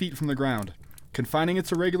 30 feet from the ground, confining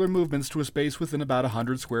its irregular movements to a space within about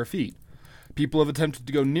 100 square feet. People have attempted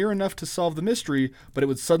to go near enough to solve the mystery, but it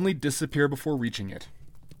would suddenly disappear before reaching it.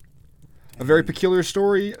 A very peculiar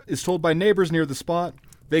story is told by neighbors near the spot.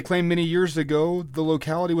 They claim many years ago the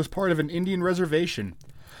locality was part of an Indian reservation.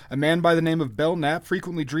 A man by the name of Belknap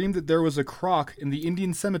frequently dreamed that there was a crock in the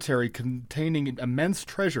Indian cemetery containing immense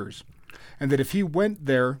treasures, and that if he went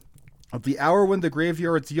there at the hour when the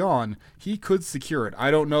graveyards yawn, he could secure it.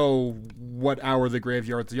 I don't know what hour the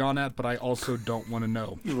graveyards yawn at, but I also don't want to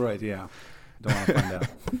know. You're right, yeah. Don't want to find out.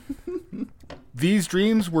 These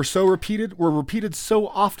dreams were repeated so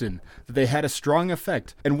often that they had a strong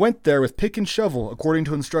effect, and went there with pick and shovel according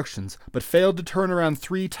to instructions, but failed to turn around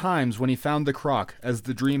 3 times when he found the crock, as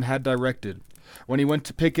the dream had directed. When he went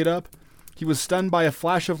to pick it up, he was stunned by a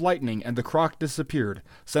flash of lightning, and the crock disappeared.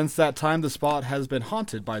 Since that time, the spot has been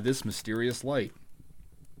haunted by this mysterious light.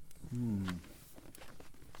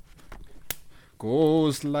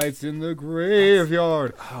 Ghost lights in the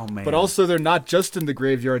graveyard. Oh, man. But also, they're not just in the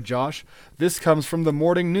graveyard, Josh. This comes from the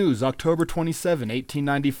Morning News, October 27,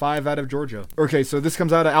 1895, out of Georgia. Okay, so this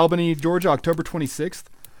comes out of Albany, Georgia, October 26th.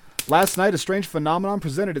 Last night, a strange phenomenon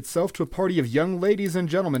presented itself to a party of young ladies and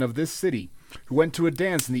gentlemen of this city, who went to a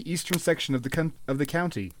dance in the eastern section of the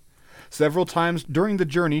county. Several times during the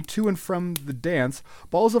journey to and from the dance,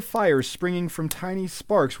 balls of fire springing from tiny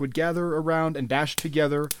sparks would gather around and dash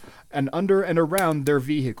together and under and around their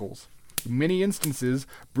vehicles. In many instances,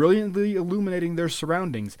 brilliantly illuminating their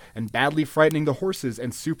surroundings and badly frightening the horses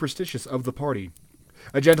and superstitious of the party.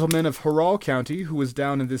 A gentleman of Harrall County, who was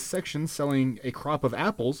down in this section selling a crop of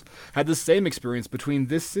apples, had the same experience between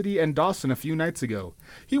this city and Dawson a few nights ago.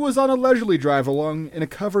 He was on a leisurely drive along in a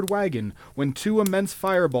covered wagon when 2 immense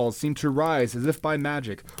fireballs seemed to rise as if by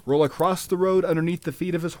magic, roll across the road underneath the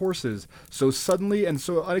feet of his horses. So suddenly and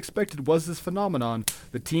so unexpected was this phenomenon,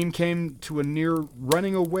 the team came to a near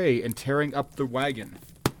running away and tearing up the wagon.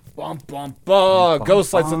 Bum, bum, bum.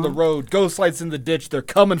 Ghost lights in the road, ghost lights in the ditch, they're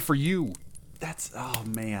coming for you. That's, oh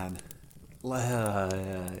man.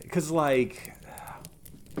 Because, like,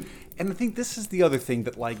 and I think this is the other thing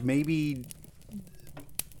that, like, maybe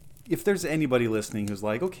if there's anybody listening who's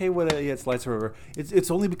like, okay, what, yeah, it's lights or whatever,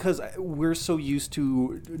 it's only because we're so used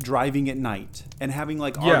to driving at night and having,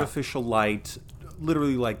 like, artificial light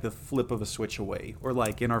literally like the flip of a switch away, or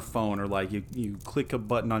like in our phone, or like you click a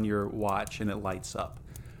button on your watch and it lights up.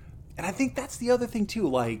 And I think that's the other thing too,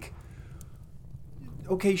 like,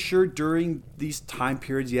 okay, sure, during these time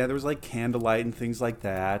periods, yeah, there was like candlelight and things like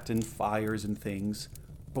that, and fires and things.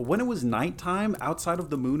 But when it was nighttime, outside of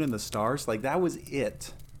the moon and the stars, like, that was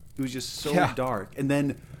it. It was just so dark. And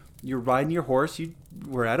then you're riding your horse, you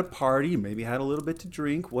were at a party, you maybe had a little bit to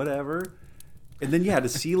drink, whatever. And then you had to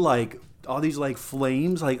see like all these like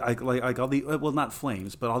flames, like all the, well, not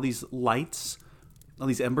flames, but all these lights, all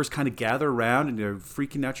these embers kind of gather around and they're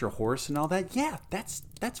freaking out your horse and all that. Yeah, that's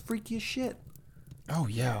freaky as shit. Oh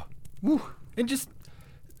yeah. Woo. And just,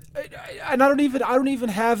 and I don't even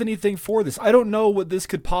have anything for this. I don't know what this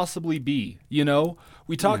could possibly be. You know,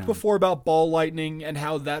 we talked before about ball lightning and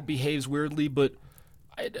how that behaves weirdly, but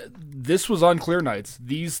this was on clear nights.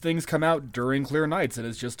 These things come out during clear nights, and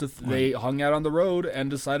it's just they hung out on the road and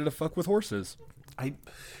decided to fuck with horses.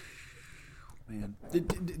 Man,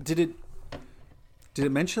 did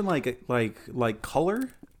it mention like color?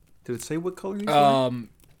 Did it say what color he's wearing?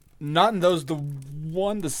 Not in those.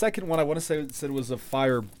 The second one I want to say said it was a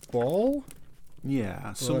fireball.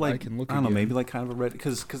 Yeah, so but like I can look I don't know, again. maybe like kind of a red,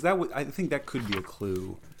 because that would, I think that could be a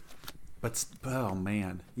clue. But oh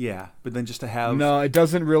man, yeah. But then just to have No, it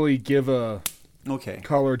doesn't really give a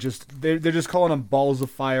color. Just they're just calling them balls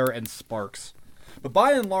of fire and sparks. But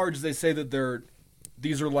by and large, they say that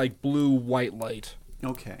these are like blue white light.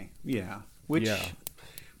 Okay, yeah. Which, man,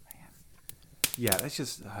 Yeah, that's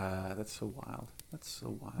just that's so wild. That's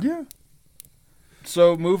so wild. Yeah.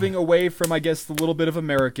 So moving away from, I guess, the little bit of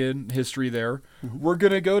American history there, we're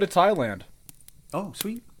going to go to Thailand. Oh,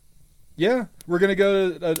 sweet. Yeah, we're going to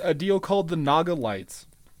go to a deal called the Naga Lights.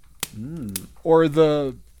 Or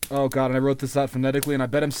the, oh god, and I wrote this out phonetically, and I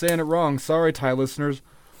bet I'm saying it wrong. Sorry, Thai listeners.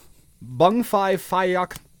 Bung Phai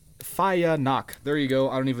Nak. There you go.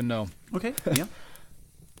 I don't even know. Okay,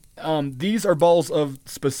 yeah. These are balls of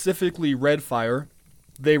specifically red fire.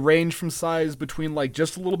 They range from size between like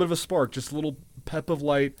just a little bit of a spark, just a little pep of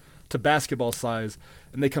light, to basketball size,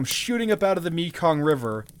 and they come shooting up out of the Mekong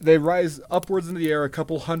River. They rise upwards into the air a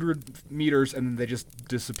couple hundred meters, and then they just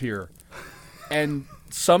disappear. And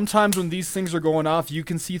sometimes when these things are going off, you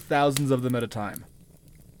can see thousands of them at a time.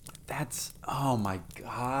 That's, oh my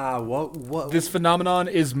god, what? This phenomenon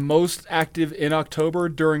is most active in October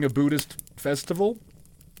during a Buddhist festival.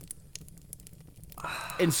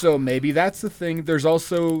 And so maybe that's the thing. There's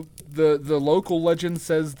also the local legend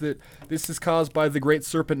says that this is caused by the great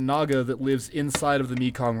serpent Naga that lives inside of the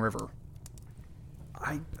Mekong River.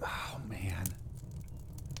 Oh man.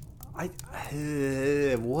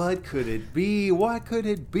 What could it be? What could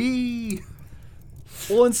it be?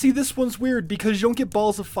 Well, and see, this one's weird because you don't get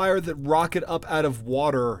balls of fire that rocket up out of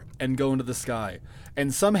water and go into the sky.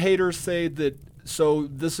 And some haters say that, so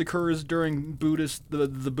this occurs during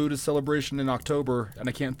the Buddhist celebration in October, and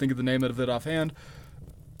I can't think of the name of it offhand,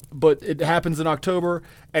 but it happens in October,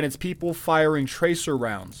 and it's people firing tracer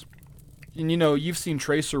rounds. And you know, you've seen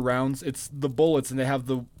tracer rounds. It's the bullets, and they have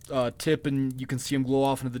the tip, and you can see them glow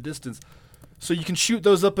off into the distance. So you can shoot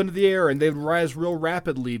those up into the air, and they rise real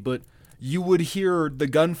rapidly, but you would hear the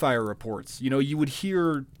gunfire reports. You know, you would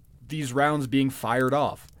hear these rounds being fired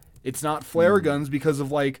off. It's not flare guns because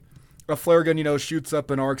of, like, a flare gun, you know, shoots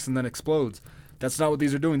up and arcs and then explodes. That's not what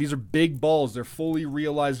these are doing. These are big balls. They're fully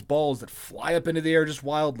realized balls that fly up into the air just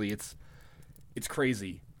wildly. It's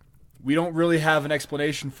crazy. We don't really have an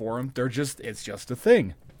explanation for them. It's just a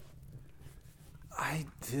thing.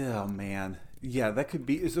 Oh man. Yeah, that could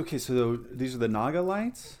be. Okay, so these are the Naga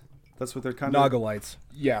lights? That's what they're kind Naga lights.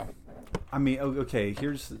 Yeah. I mean, okay,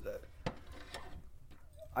 here's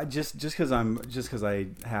just because I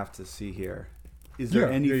have to see here. Is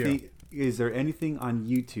there anything? Yeah. Is there anything on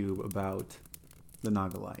YouTube about the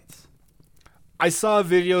Naga lights? I saw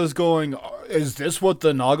videos going, is this what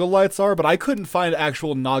the Naga lights are? But I couldn't find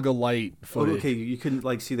actual Naga light footage. Okay, you couldn't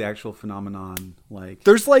like see the actual phenomenon. Like,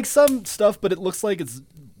 there's like some stuff, but it looks like it's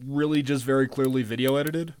really just very clearly video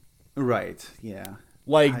edited. Right. Yeah.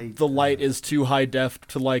 Like the light is too high def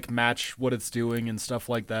to like match what it's doing and stuff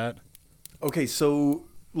like that. Okay, so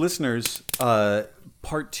listeners,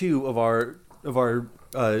 part 2 of our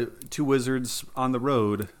Two Wizards on the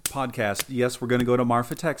Road podcast. Yes, we're going to go to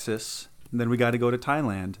Marfa, Texas, and then we got to go to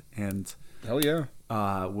Thailand, and hell yeah,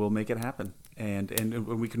 we'll make it happen, and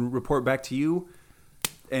we can report back to you,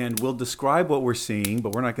 and we'll describe what we're seeing,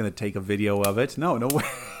 but we're not going to take a video of it. No way.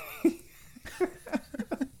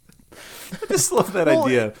 I just love that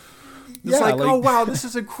idea. It's like, oh wow, this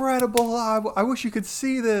is incredible. I wish you could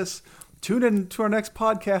see this. Tune in to our next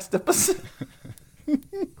podcast episode.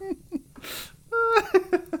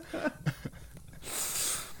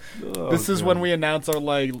 This is when we announce our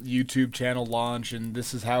like YouTube channel launch, and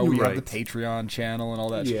this is how we have the Patreon channel and all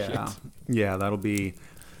that shit. Yeah, that'll be.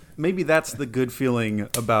 Maybe that's the good feeling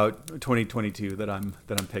about 2022 that I'm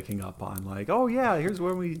picking up on. Like, oh yeah, here's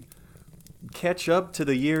where we catch up to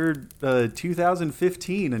the year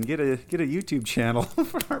 2015 and get a YouTube channel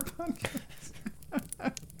for our podcast.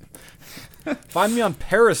 Find me on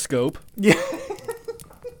Periscope. Yeah.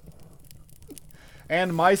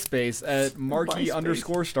 And MySpace at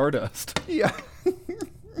Marky_Stardust. Yeah.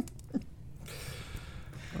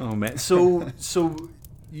 Oh man. So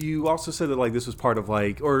you also said that like this was part of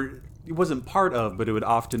like, or it wasn't part of, but it would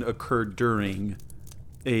often occur during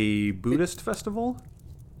a Buddhist festival.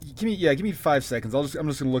 Give me 5 seconds. I'm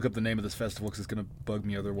just gonna look up the name of this festival because it's gonna bug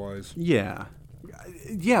me otherwise. Yeah.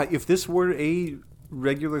 If this were a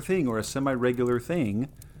regular thing or a semi-regular thing,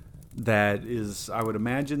 that is, I would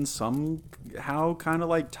imagine, somehow kind of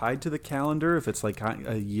like tied to the calendar, if it's like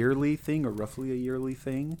a yearly thing or roughly a yearly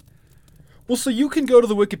thing. Well, so you can go to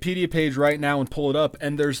the Wikipedia page right now and pull it up,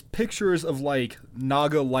 and there's pictures of like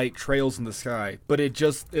Naga light trails in the sky, but it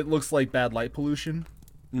looks like bad light pollution.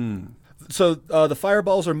 So the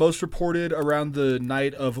fireballs are most reported around the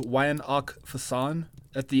night of Wan Ok Phasan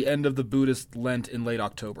at the end of the Buddhist Lent in late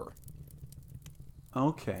October.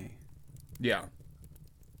 Okay. Yeah.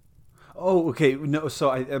 Oh, okay. No, so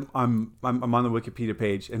I'm on the Wikipedia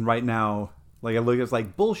page, and right now Like I look, it's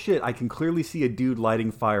like bullshit. I can clearly see a dude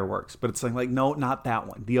lighting fireworks, but it's like no, not that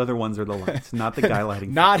one. The other ones are the lights, not the guy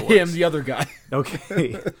lighting. Not fireworks. him, the other guy.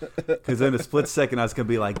 Okay, because in a split second, I was gonna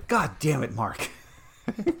be like, God damn it, Mark.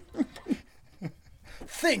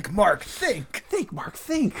 Think, Mark, think. Think, Mark,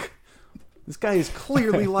 think. This guy is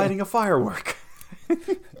clearly lighting a firework.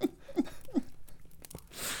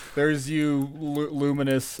 There's you,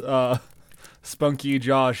 luminous, spunky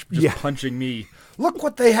Josh, just punching me. Look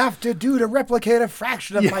what they have to do to replicate a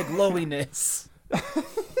fraction of my glowiness.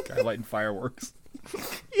 Guy lighting fireworks.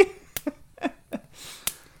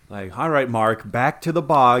 Like, all right, Mark, back to the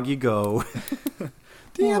bog you go.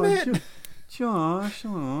 Damn it. Josh,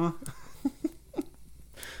 aw.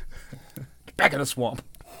 Get back in the swamp.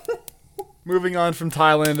 Moving on from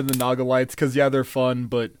Thailand and the Naga lights, because, yeah, they're fun,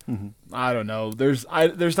 but I don't know. There's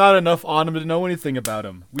not enough on them to know anything about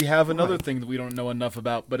them. We have another thing that we don't know enough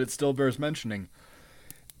about, but it still bears mentioning.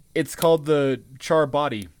 It's called the char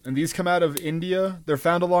body, and these come out of India. They're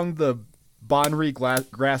found along the Banri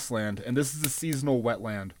grassland, and this is a seasonal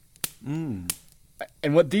wetland. And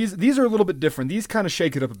what these are a little bit different. These kind of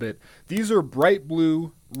shake it up a bit. These are bright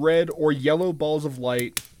blue, red, or yellow balls of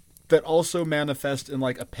light that also manifest in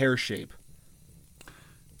like a pear shape.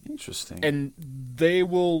 Interesting. And they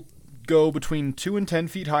will go between 2 and 10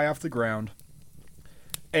 feet high off the ground.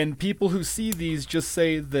 And people who see these just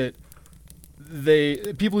say that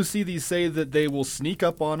say that they will sneak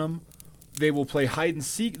up on them. They will play hide and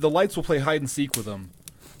seek. The lights will play hide and seek with them.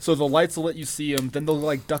 So the lights will let you see them. Then they'll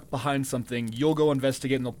like duck behind something. You'll go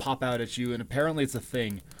investigate and they'll pop out at you. And apparently it's a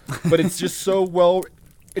thing. But it's just so well.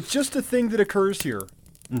 It's just a thing that occurs here.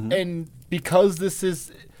 And because this is,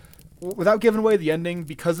 without giving away the ending,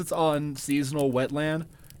 because it's on seasonal wetland,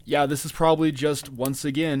 yeah, this is probably just once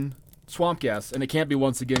again swamp gas, and it can't be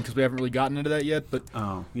once again because we haven't really gotten into that yet. But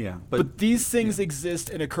but these things exist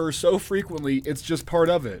and occur so frequently, it's just part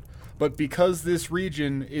of it. But because this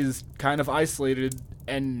region is kind of isolated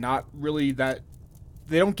and not really that,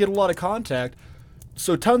 they don't get a lot of contact,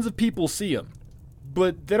 so tons of people see them.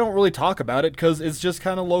 But they don't really talk about it because it's just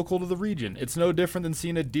kind of local to the region. It's no different than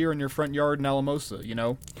seeing a deer in your front yard in Alamosa, you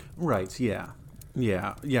know? Right, yeah.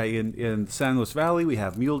 In San Luis Valley, we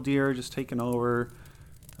have mule deer just taking over.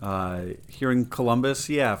 Here in Columbus,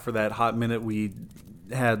 for that hot minute, we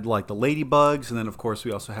had like the ladybugs. And then, of course,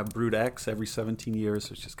 we also have Brood X every 17 years.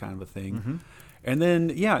 So it's just kind of a thing. And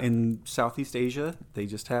then, in Southeast Asia, they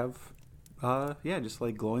just have, just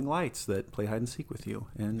like glowing lights that play hide and seek with you.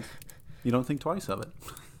 And you don't think twice of it.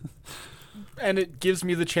 And it gives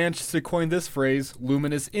me the chance to coin this phrase,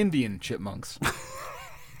 luminous Indian chipmunks.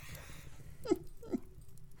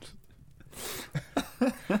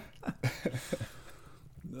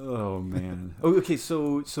 Oh man. Oh, okay.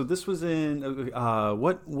 So this was in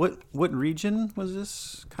what region was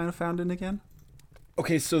this kind of found in again?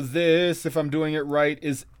 Okay, so this, if I'm doing it right,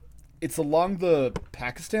 it's along the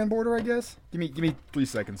Pakistan border, I guess. Give me 3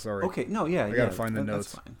 seconds. Sorry. Okay. No. Yeah. I gotta find the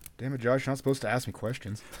notes. That's fine. Damn it, Josh! You're not supposed to ask me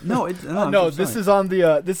questions. No. No. This is on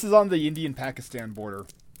the Indian-Pakistan border.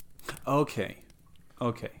 Okay.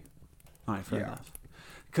 All right. Fair enough.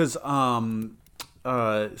 Because some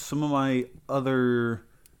of my other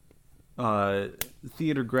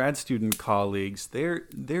theater grad student colleagues,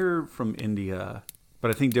 they're from India,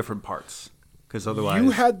 but I think different parts. Because otherwise,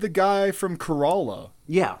 you had the guy from Kerala.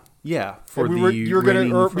 Yeah. For we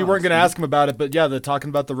weren't gonna ask him about it, but they're talking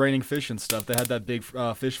about the raining fish and stuff. They had that big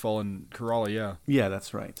fish fall in Kerala. Yeah. Yeah,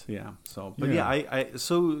 that's right. Yeah. So, but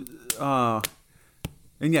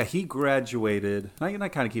he graduated. And I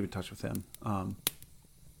kind of keep in touch with him.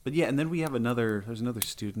 But and then there's another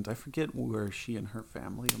student. I forget where she and her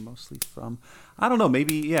family are mostly from. I don't know.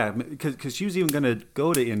 Maybe because she was even gonna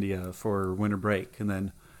go to India for winter break, and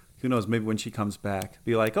then who knows? Maybe when she comes back,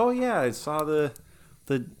 be like, oh yeah, I saw the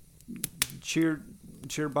cheer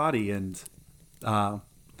body, and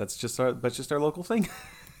that's just our local thing.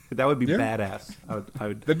 That would be badass. I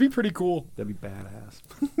would. That'd be pretty cool. That'd be badass.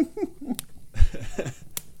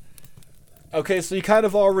 Okay, so you kind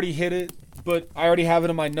of already hit it, but I already have it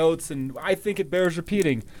in my notes, and I think it bears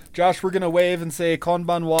repeating. Josh, we're going to wave and say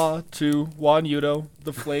konbanwa to Juan Yudo,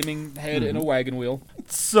 the flaming head in a wagon wheel.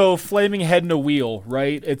 So, flaming head in a wheel,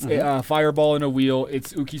 right? It's a fireball in a wheel,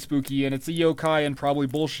 it's ooky spooky, and it's a yokai and probably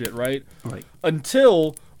bullshit, right? Right.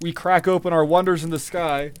 Until we crack open our Wonders in the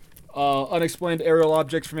Sky, Unexplained Aerial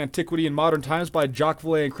Objects from Antiquity and Modern Times by Jacques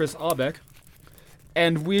Vallée and Chris Aubeck.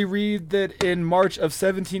 And we read that in March of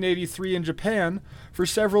 1783 in Japan, for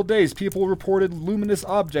several days, people reported luminous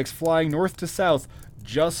objects flying north to south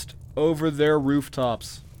just over their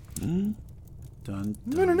rooftops. Dun,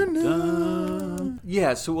 dun, dun.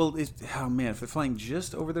 Yeah, so well, oh man, if they're flying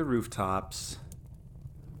just over the rooftops,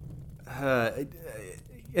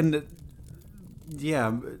 and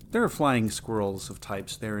yeah, there are flying squirrels of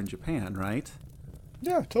types there in Japan, right?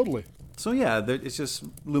 Yeah, totally. So yeah, it's just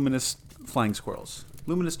luminous flying squirrels,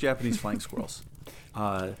 luminous Japanese flying squirrels.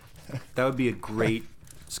 That would be a great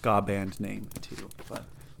ska band name too. But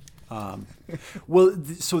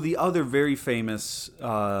so the other very famous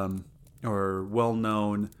or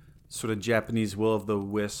well-known sort of Japanese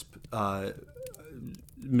will-o'-the-wisp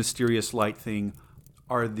mysterious light thing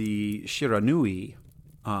are the Shiranui,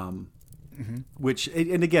 which,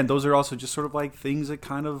 and again, those are also just sort of like things that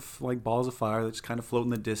kind of like balls of fire that just kind of float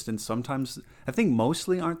in the distance. Sometimes, I think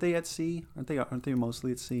mostly aren't they at sea? Aren't they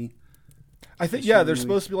mostly at sea? I think they're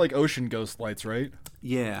supposed to be like ocean ghost lights, right?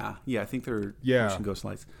 Yeah, I think they're Yeah. ocean ghost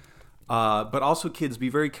lights. But also, kids, be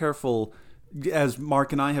very careful. As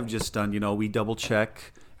Mark and I have just done, we double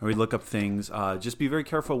check and we look up things. Just be very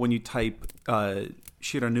careful when you type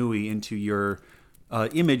Shiranui into your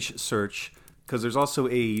image search, because there's also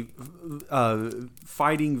a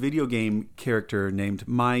fighting video game character named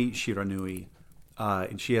Mai Shiranui,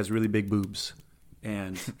 and she has really big boobs.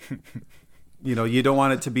 And, you don't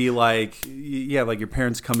want it to be like, like your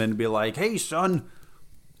parents come in and be like, hey, son,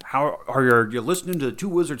 how are you listening to the Two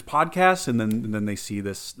Wizards podcast? And then they see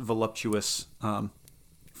this voluptuous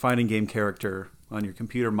fighting game character on your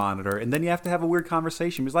computer monitor, and then you have to have a weird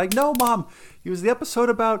conversation. He's like, no, Mom, it was the episode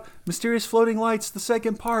about mysterious floating lights, the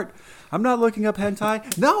second part. I'm not looking up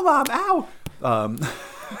hentai. No, Mom, ow.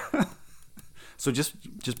 So just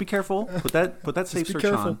be careful. Put that safe search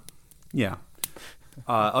on. Yeah.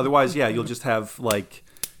 Otherwise, you'll just have like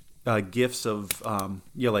gifs of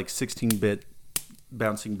like 16-bit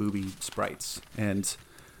bouncing booby sprites, and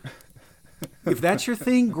if that's your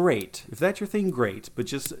thing, great. But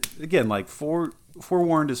just again, like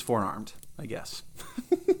forewarned is forearmed, I guess.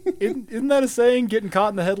 Isn't that a saying? Getting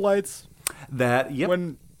caught in the headlights. That yep.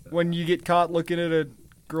 When you get caught looking at a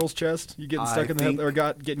girl's chest, you getting stuck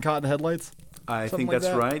getting caught in the headlights. I think that's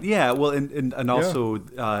right. Yeah. Well, and also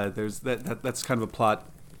there's that's kind of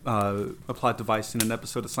a plot device in an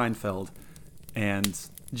episode of Seinfeld, and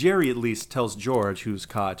Jerry at least tells George, who's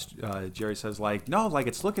caught. Jerry says, like, no, like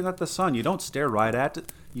it's looking at the sun. You don't stare right at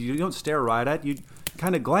it. You don't stare right at it. You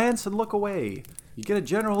kind of glance and look away. You get a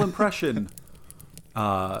general impression.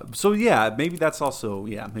 So yeah, maybe that's also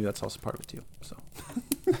part of it too. So,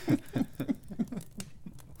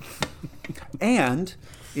 and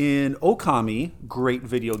in Okami, great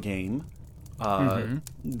video game,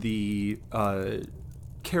 the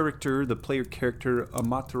player character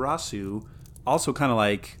Amaterasu. Also, kind of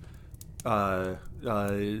like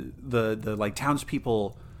the like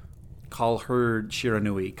townspeople call her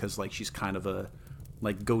Shiranui because like she's kind of a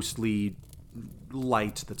like ghostly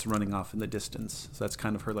light that's running off in the distance. So that's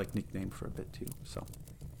kind of her like nickname for a bit too. So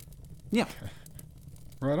yeah,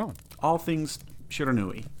 right on. All things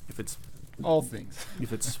Shiranui. If it's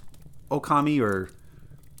Okami or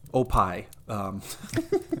Opai.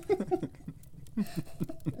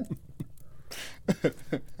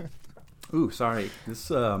 Ooh, sorry.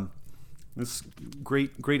 This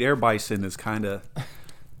great air bison is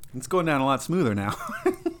it's going down a lot smoother now.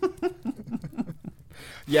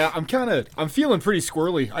 Yeah, I'm feeling pretty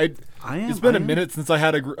squirrely. I am. It's been a minute since I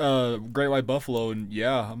had a great white buffalo, and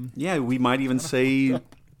yeah, we might even say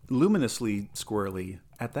luminously squirrely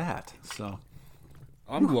at that. So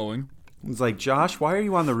I'm glowing. It's like, Josh, why are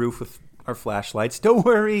you on the roof with our flashlights? Don't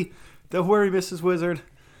worry, Mrs. Wizard.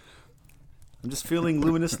 I'm just feeling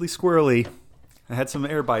luminously squirrely. I had some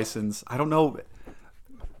air bisons. I don't know.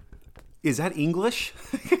 Is that English?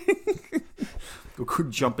 We're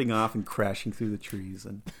jumping off and crashing through the trees.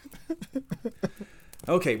 And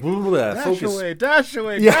okay, focus. Dash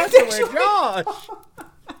away, Josh.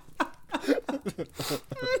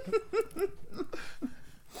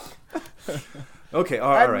 Okay,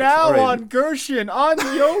 all right. And now on Gershon, on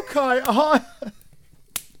Yokai,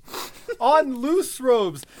 on Loose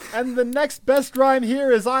Robes, and the next best rhyme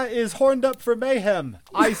here is horned up for mayhem,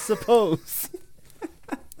 I suppose.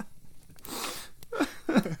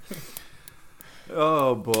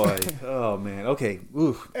 Oh boy, oh man. Okay,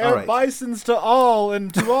 oof. Air All right. bisons to all,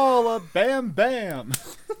 and to all a bam bam.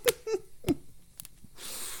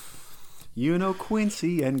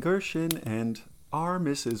 Quincy and Gershon and our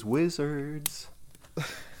Mrs. Wizards.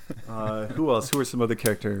 Who else? Who are some other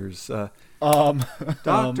characters? Dr.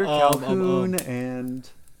 Calhoun and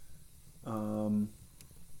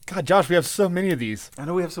God, Josh, we have so many of these. I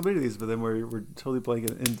know we have so many of these, but then we're totally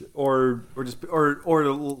blanking. And or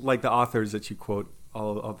like the authors that you quote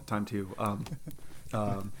all the time too.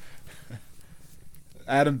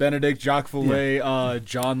 Adam Benedict, Jacques Vallée,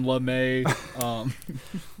 John LeMay.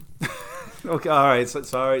 Okay, all right.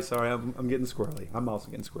 Sorry. I'm getting squirrely. I'm also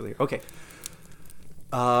getting squirrely. Okay.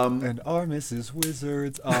 And our Mrs.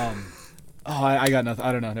 Wizards. I got nothing.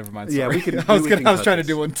 I don't know. Never mind. Sorry. Yeah, we can. I was trying to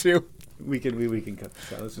do one too. We can cut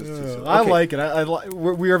this out. This is too silly. I Okay. like it.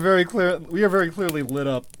 We are very clear. We are very clearly lit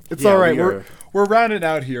up. It's Yeah, all right. we are. We're rounding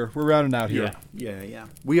out here. We're rounding out here. Yeah.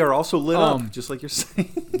 We are also lit up, just like you're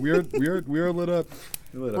saying. We are lit up.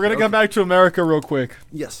 We're We're gonna come back to America real quick.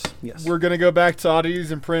 Yes. We're gonna go back to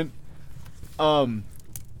oddities in print.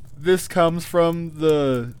 This comes from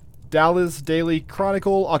the Dallas Daily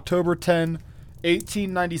Chronicle, October 10,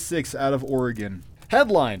 1896, out of Oregon.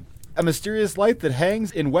 Headline: A mysterious light that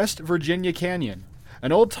hangs in West Virginia Canyon.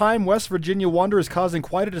 An old-time West Virginia wonder is causing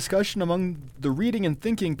quite a discussion among the reading and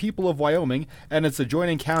thinking people of Wyoming and its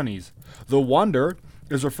adjoining counties. The wonder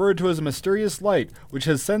is referred to as a mysterious light, which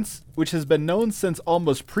has been known since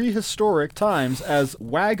almost prehistoric times as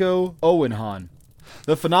Wago Owenhan.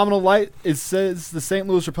 The phenomenal light, says the St.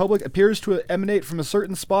 Louis Republic, appears to emanate from a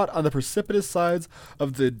certain spot on the precipitous sides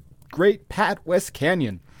of the Great Pat West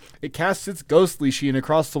Canyon. It casts its ghostly sheen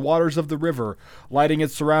across the waters of the river, lighting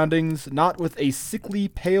its surroundings not with a sickly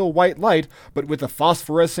pale white light, but with a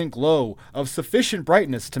phosphorescent glow of sufficient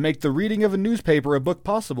brightness to make the reading of a newspaper or book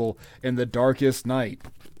possible in the darkest night.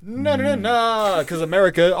 No, because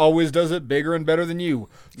America always does it bigger and better than you.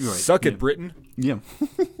 Right, Suck it, Britain. Yeah.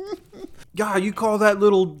 God, you call that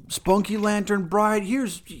little spunky lantern bright?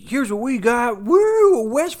 Here's what we got. Woo! A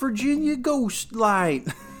West Virginia ghost light.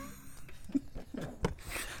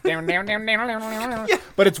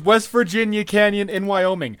 But it's West Virginia Canyon in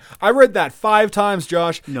Wyoming. I read that 5 times,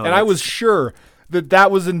 Josh, and I was sure that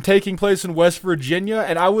was taking place in West Virginia,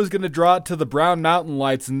 and I was going to draw it to the Brown Mountain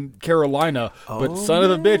Lights in Carolina. But son of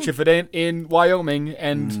a bitch, if it ain't in Wyoming,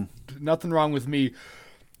 and nothing wrong with me.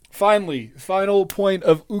 Finally, final point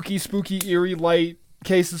of ooky spooky eerie light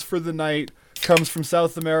cases for the night comes from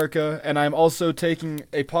South America, and I'm also taking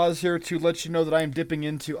a pause here to let you know that I am dipping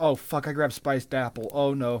into... Oh, fuck, I grabbed spiced apple.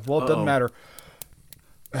 Oh, no. Well, it doesn't matter.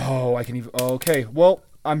 Oh, I can even... Okay, well,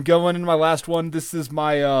 I'm going in my last one. This is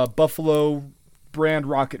my Buffalo brand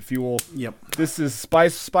rocket fuel. Yep. This is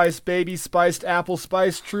Spice Baby Spiced Apple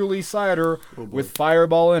Spice Truly Cider with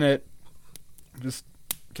Fireball in it. Just,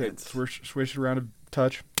 okay, swish it around a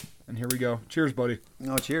touch, and here we go. Cheers, buddy.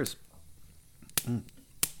 Oh, cheers.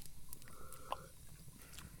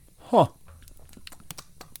 Huh.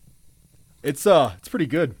 It's pretty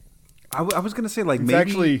good. I was gonna say It's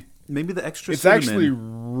actually the extra. It's cinnamon. actually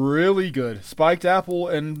really good. Spiked apple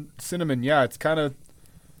and cinnamon. Yeah,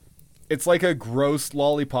 it's like a gross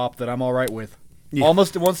lollipop that I'm all right with. Yeah.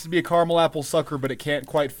 Almost it wants to be a caramel apple sucker, but it can't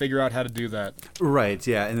quite figure out how to do that. Right.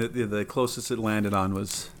 Yeah, and the closest it landed on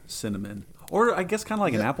was cinnamon. Or I guess kind of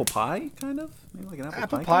like an apple pie, kind of? Maybe like an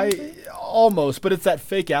apple pie? Kind of almost, but it's that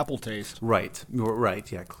fake apple taste. Right.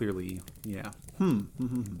 Right. Yeah, clearly. Yeah.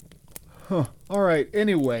 Huh. All right.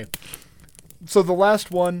 Anyway, so the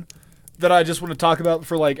last one that I just want to talk about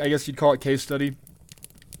for, I guess you'd call it case study.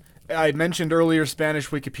 I mentioned earlier Spanish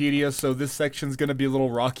Wikipedia, so this section's going to be a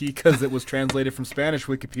little rocky because it was translated from Spanish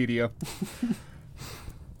Wikipedia.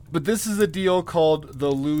 But this is a deal called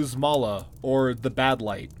the Luz Mala, or the Bad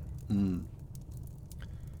Light.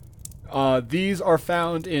 These are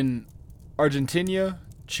found in Argentina,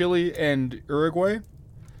 Chile, and Uruguay.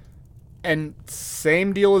 And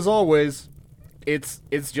same deal as always. It's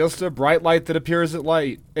just a bright light that appears at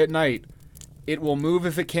night. It will move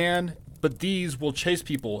if it can, but these will chase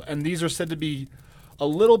people. And these are said to be a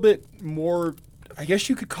little bit more, I guess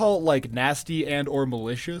you could call it nasty and or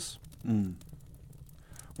malicious.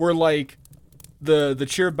 Where the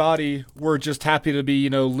Chiribati were just happy to be,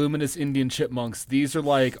 luminous Indian chipmunks. These are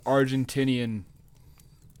Argentinian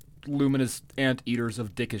luminous anteaters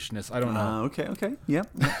of dickishness. I don't know. Okay. Yep.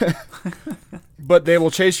 But they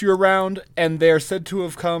will chase you around, and they are said to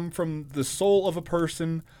have come from the soul of a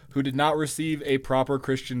person who did not receive a proper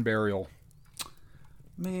Christian burial.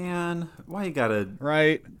 Man, why you gotta...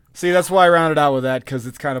 Right? See, that's why I rounded out with that, because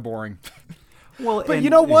it's kind of boring. Well, but you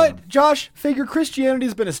know what, Josh? Figure Christianity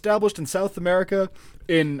has been established in South America,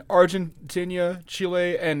 in Argentina,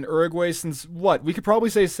 Chile, and Uruguay since, what? We could probably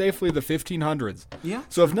say safely the 1500s. Yeah.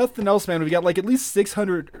 So if nothing else, man, we got at least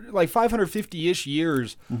 600, 550-ish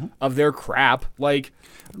years of their crap.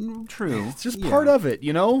 True. It's just part of it,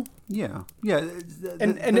 Yeah. Yeah.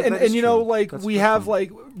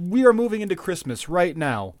 We are moving into Christmas right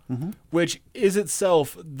now, which is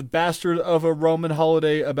itself the bastard of a Roman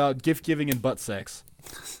holiday about gift giving and butt sex.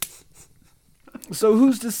 So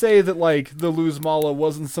who's to say that the Luz Mala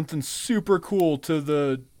wasn't something super cool to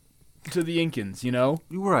the to the Incans, you know?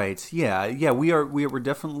 Right. Yeah. Yeah. We're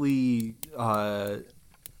definitely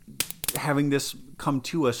having this come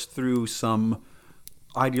to us through some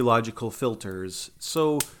ideological filters.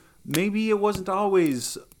 So maybe it wasn't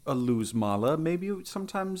always a luz mala. Maybe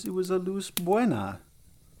sometimes it was a luz buena,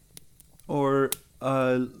 or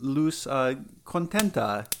a luz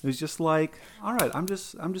contenta. It was just like, all right, I'm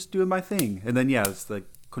just doing my thing. And then it's the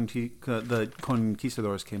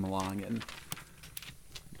conquistadors came along and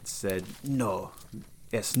said, no,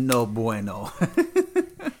 es no bueno.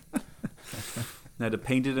 I had to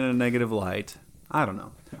paint it in a negative light. I don't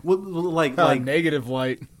know. Well, like negative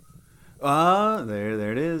light.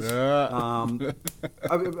 There it is. I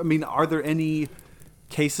mean, are there any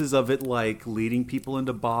cases of it like leading people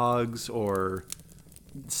into bogs or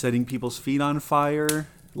setting people's feet on fire?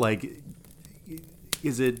 Like,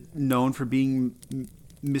 is it known for being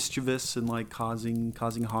mischievous and like causing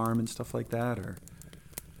harm and stuff like that? Or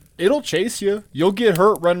it'll chase you. You'll get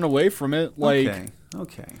hurt running away from it. Like,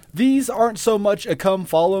 okay. These aren't so much a come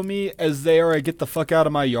follow me as they are a get the fuck out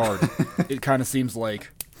of my yard. It kind of seems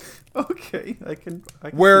like. Okay, I can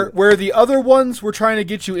where the other ones were trying to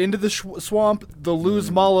get you into the swamp, the Luz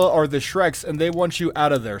Mala are the Shreks, and they want you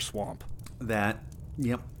out of their swamp. That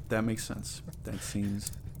makes sense. That seems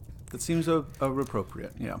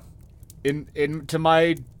appropriate. Yeah. In to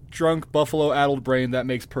my drunk buffalo addled brain, that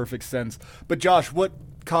makes perfect sense. But Josh, what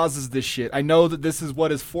causes this shit? I know that this is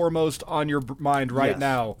what is foremost on your mind right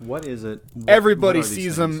now. What is it? Everybody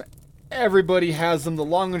sees them. Everybody has them. The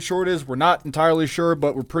long and short is, we're not entirely sure,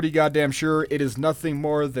 but we're pretty goddamn sure it is nothing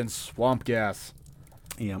more than swamp gas.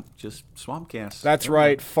 Yeah, just swamp gas. That's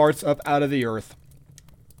right. Farts up out of the earth.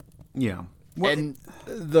 Yeah. And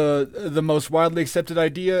the most widely accepted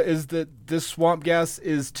idea is that this swamp gas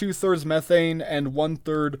is 2/3 methane and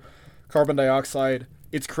 1/3 carbon dioxide.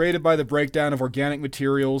 It's created by the breakdown of organic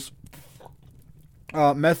materials.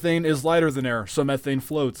 Methane is lighter than air, so methane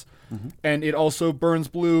floats. Mm-hmm. And it also burns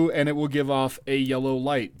blue, and it will give off a yellow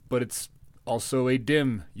light, but it's also a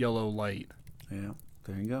dim yellow light. Yeah,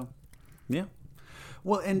 there you go. Yeah.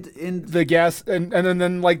 Well, and the gas, and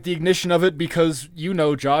then like the ignition of it, because you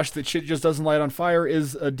know, Josh, that shit just doesn't light on fire,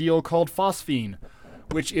 is a deal called phosphine,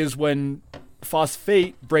 which is when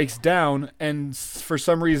phosphate breaks down, and for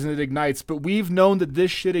some reason it ignites. But we've known that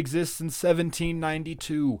this shit exists in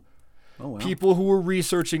 1792. Oh, wow. People who were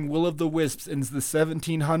researching will-o'-the-wisps in the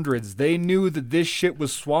 1700s, they knew that this shit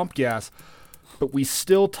was swamp gas, but we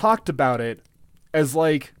still talked about it as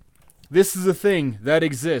like, this is a thing that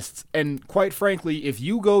exists. And quite frankly, if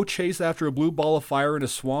you go chase after a blue ball of fire in a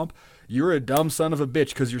swamp, you're a dumb son of a bitch,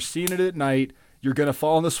 because you're seeing it at night, you're going to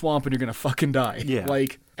fall in the swamp, and you're going to fucking die. Yeah.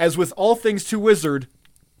 Like, as with all things to Wizard,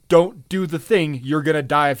 don't do the thing. You're going to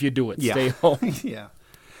die if you do it. Yeah. Stay home. Yeah.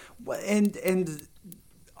 And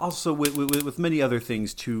also with many other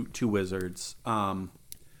things to Wizards,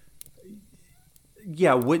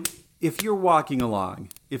 if you're walking along,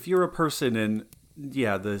 if you're a person in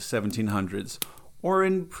the 1700s or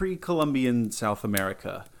in pre-Columbian South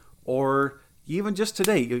America, or even just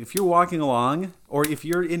today, if you're walking along, or if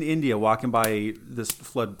you're in India walking by this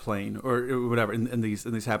floodplain or whatever, and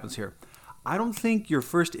these happens here, I don't think your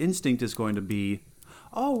first instinct is going to be,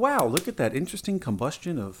 oh wow, look at that interesting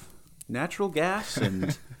combustion of natural gas,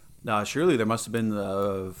 and surely there must have been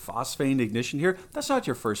phosphane ignition here. That's not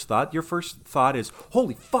your first thought. Your first thought is,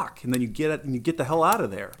 holy fuck, and then you get the hell out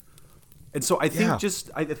of there. And so I think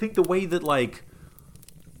I think the way that like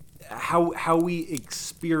how we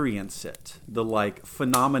experience it, the like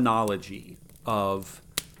phenomenology of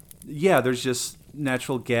there's just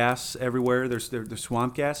natural gas everywhere. There's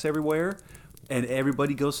swamp gas everywhere, and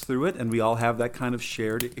everybody goes through it, and we all have that kind of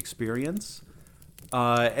shared experience.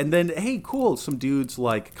 And then, hey, cool, some dudes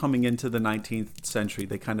like coming into the 19th century,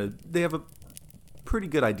 they have a pretty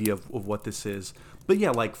good idea of what this is. But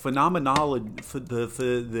yeah, like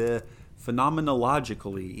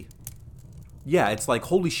phenomenologically, it's like,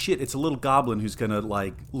 holy shit, it's a little goblin who's gonna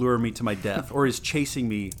like lure me to my death, or is chasing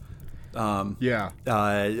me. Fuck yeah.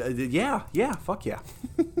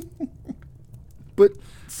 But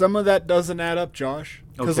some of that doesn't add up, Josh,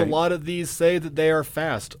 because a lot of these say that they are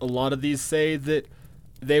fast. A lot of these say that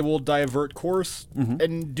they will divert course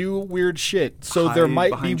and do weird shit. So there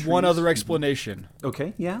might be one other explanation.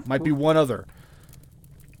 Okay, yeah. Might be one other.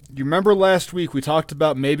 You remember last week we talked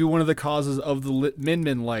about maybe one of the causes of the Min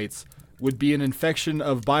Min lights would be an infection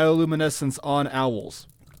of bioluminescence on owls.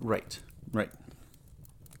 Right.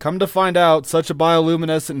 Come to find out, such a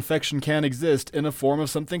bioluminescent infection can exist in a form of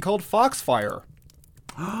something called foxfire,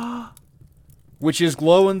 which is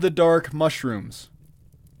glow-in-the-dark mushrooms.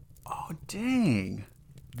 Oh, dang.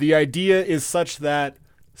 The idea is such that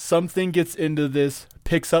something gets into this,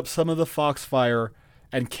 picks up some of the foxfire,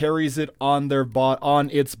 and carries it on on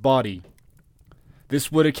its body.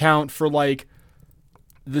 This would account for, like,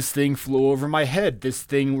 this thing flew over my head, this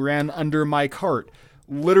thing ran under my cart.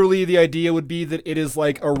 Literally, the idea would be that it is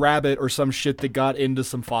like a rabbit or some shit that got into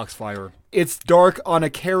some foxfire. It's dark on a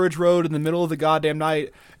carriage road in the middle of the goddamn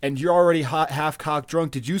night, and you're already half-cocked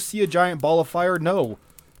drunk. Did you see a giant ball of fire? No.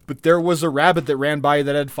 But there was a rabbit that ran by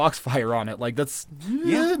that had foxfire on it. Like, that's...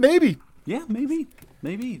 Yeah. Maybe. Yeah, maybe.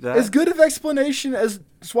 Maybe. That... As good of explanation as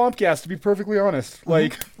Swamp Gas, to be perfectly honest.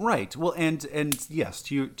 Like... Right. Well, and yes,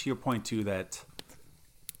 to your point, too, that...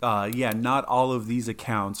 not all of these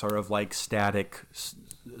accounts are of, like, static...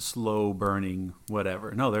 slow burning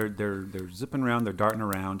whatever. No, they're zipping around, they're darting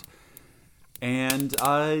around. And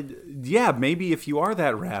maybe if you are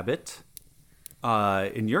that rabbit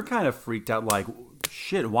and you're kind of freaked out, like,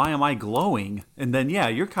 shit, why am I glowing? And then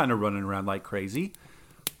you're kind of running around like crazy.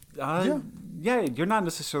 You're not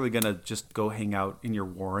necessarily gonna just go hang out in your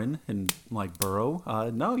warren and, like, burrow.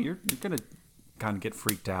 No, you're gonna kind of get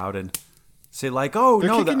freaked out and say, like, oh,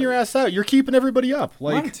 they're no, kicking your ass out. You're keeping everybody up.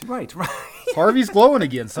 Like, right. Harvey's glowing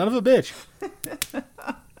again, son of a bitch.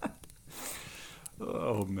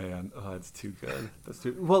 Oh man, it's too good. That's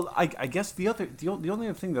too well. I guess the only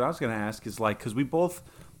other thing that I was going to ask is, like, because we both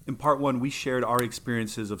in part one we shared our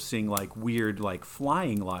experiences of seeing, like, weird, like,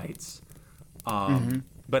 flying lights.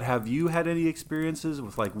 But have you had any experiences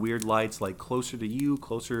with, like, weird lights, like, closer to you,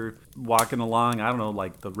 closer walking along? I don't know,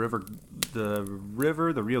 like the river,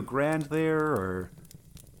 the Rio Grande there, or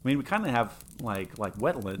I mean, we kind of have like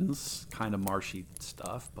wetlands, kind of marshy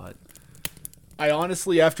stuff, but I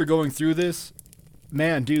honestly, after going through this,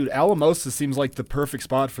 man, dude, Alamosa seems like the perfect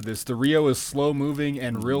spot for this. The Rio is slow moving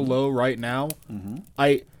and real low right now.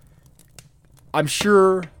 I'm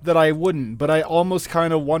sure that I wouldn't, but I almost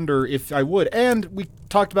kind of wonder if I would. And we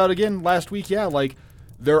talked about again last week, like,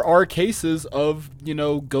 there are cases of,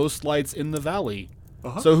 ghost lights in the valley.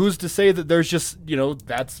 So who's to say that there's just,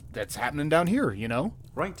 that's happening down here,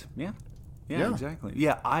 Right. Yeah, exactly.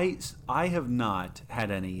 Yeah, I have not had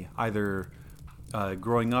any either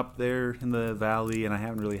growing up there in the valley, and I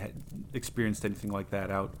haven't really experienced anything like that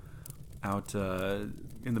out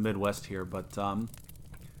in the Midwest here. But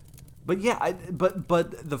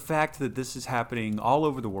the fact that this is happening all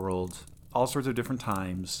over the world, all sorts of different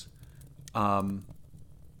times, and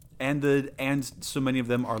so many of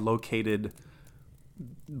them are located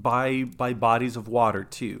by bodies of water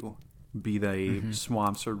too, be they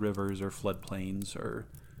swamps or rivers or floodplains or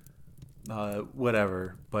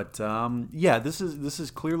whatever. But this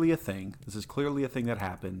is clearly a thing. This is clearly a thing that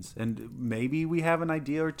happens, and maybe we have an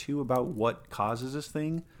idea or two about what causes this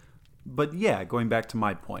thing. But going back to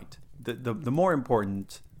my point, the more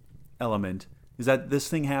important element is that this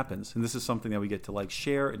thing happens, and this is something that we get to, like,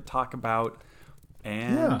 share and talk about,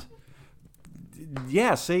 and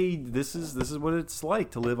say this is what it's like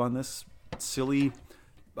to live on this silly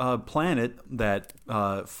planet that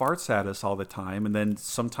farts at us all the time, and then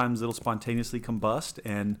sometimes it'll spontaneously combust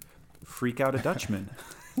and freak out a Dutchman.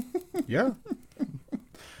 Yeah.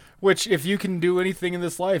 Which, if you can do anything in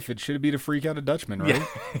this life, it should be to freak out a Dutchman, right?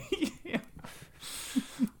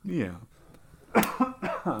 Yeah.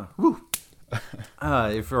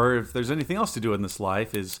 If there's anything else to do in this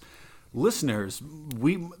life, is listeners,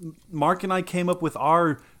 Mark and I came up with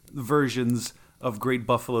our versions of great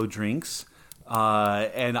buffalo drinks,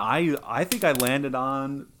 and I think I landed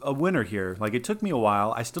on a winner here. Like, it took me a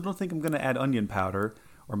while. I still don't think I'm going to add onion powder,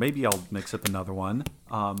 or maybe I'll mix up another one,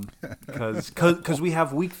 because we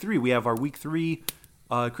have week 3. We have our week 3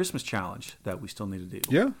 Christmas challenge that we still need to do.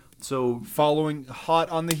 Yeah. So following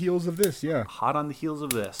hot on the heels of this, hot on the heels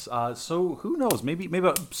of this. So who knows? Maybe.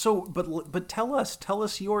 But tell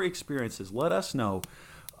us your experiences. Let us know.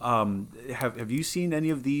 Have you seen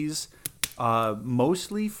any of these?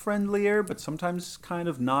 Mostly friendlier, but sometimes kind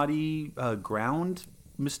of naughty ground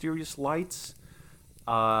mysterious lights.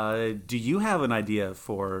 Do you have an idea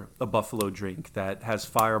for a buffalo drink that has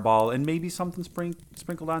Fireball and maybe something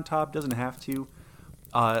sprinkled on top? Doesn't have to.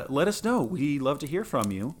 Let us know. We love to hear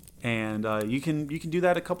from you. And you can do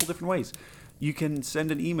that a couple different ways. You can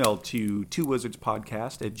send an email to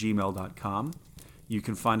twowizardspodcast@gmail.com. You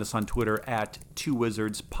can find us on Twitter at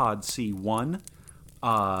twowizardspodc1.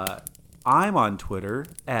 I'm on Twitter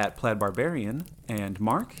at PlaidBarbarian. And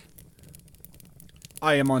Mark?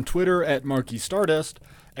 I am on Twitter at Marky Stardust.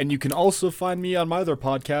 And you can also find me on my other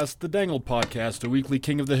podcast, The Dangled Podcast, a weekly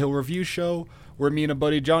King of the Hill review show, where me and a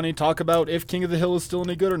buddy Johnny talk about if King of the Hill is still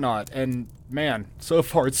any good or not. And man, so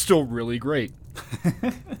far it's still really great.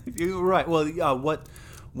 You're right. Well,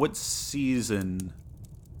 what season?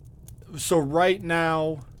 So right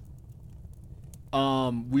now,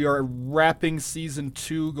 We are wrapping season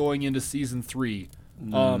 2, going into season 3.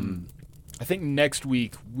 I think next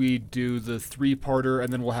week we do the 3-parter,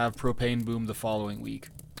 and then we'll have Propane Boom the following week.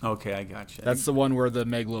 Okay, I gotcha. That's the one where the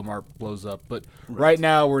Megalomart blows up. But right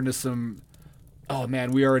now we're into some. Oh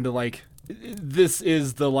man, we are into like. This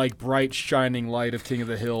is the like bright shining light of King of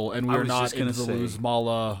the Hill, and we're not into the Luz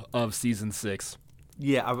Mala of season 6.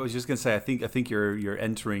 Yeah, I was just gonna say. I think you're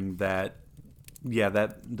entering that. Yeah,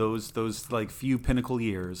 those like few pinnacle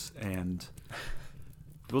years, and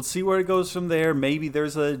we'll see where it goes from there. Maybe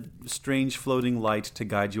there's a strange floating light to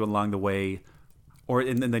guide you along the way,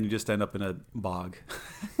 and then you just end up in a bog.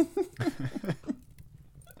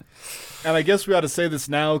 And I guess we ought to say this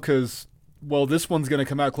now because, well, this one's going to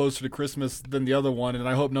come out closer to Christmas than the other one, and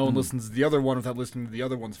I hope no one listens to the other one without listening to the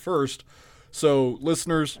other ones first. So,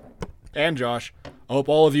 listeners and Josh, I hope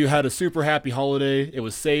all of you had a super happy holiday. It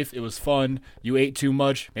was safe. It was fun. You ate too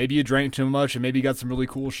much. Maybe you drank too much, and maybe you got some really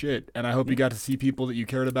cool shit. And I hope you got to see people that you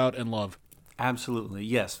cared about and love. Absolutely,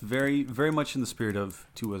 yes, very, very much in the spirit of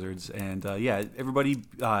Two Wizards, and yeah, everybody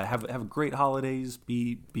have great holidays.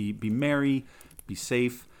 Be merry, be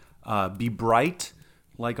safe, be bright,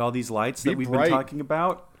 like all these lights that we've been talking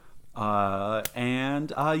about.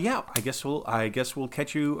 And yeah, I guess we'll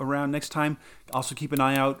catch you around next time. Also, keep an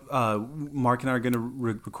eye out. Mark and I are going to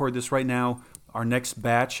record this right now. Our next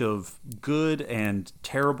batch of good and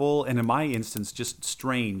terrible, and in my instance, just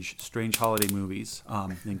strange holiday movies.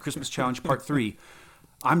 In Christmas Challenge Part 3.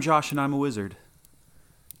 I'm Josh, and I'm a wizard.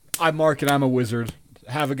 I'm Mark, and I'm a wizard.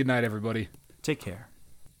 Have a good night, everybody. Take care.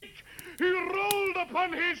 He rolled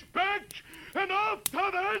upon his back, and after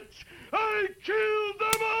that, I killed the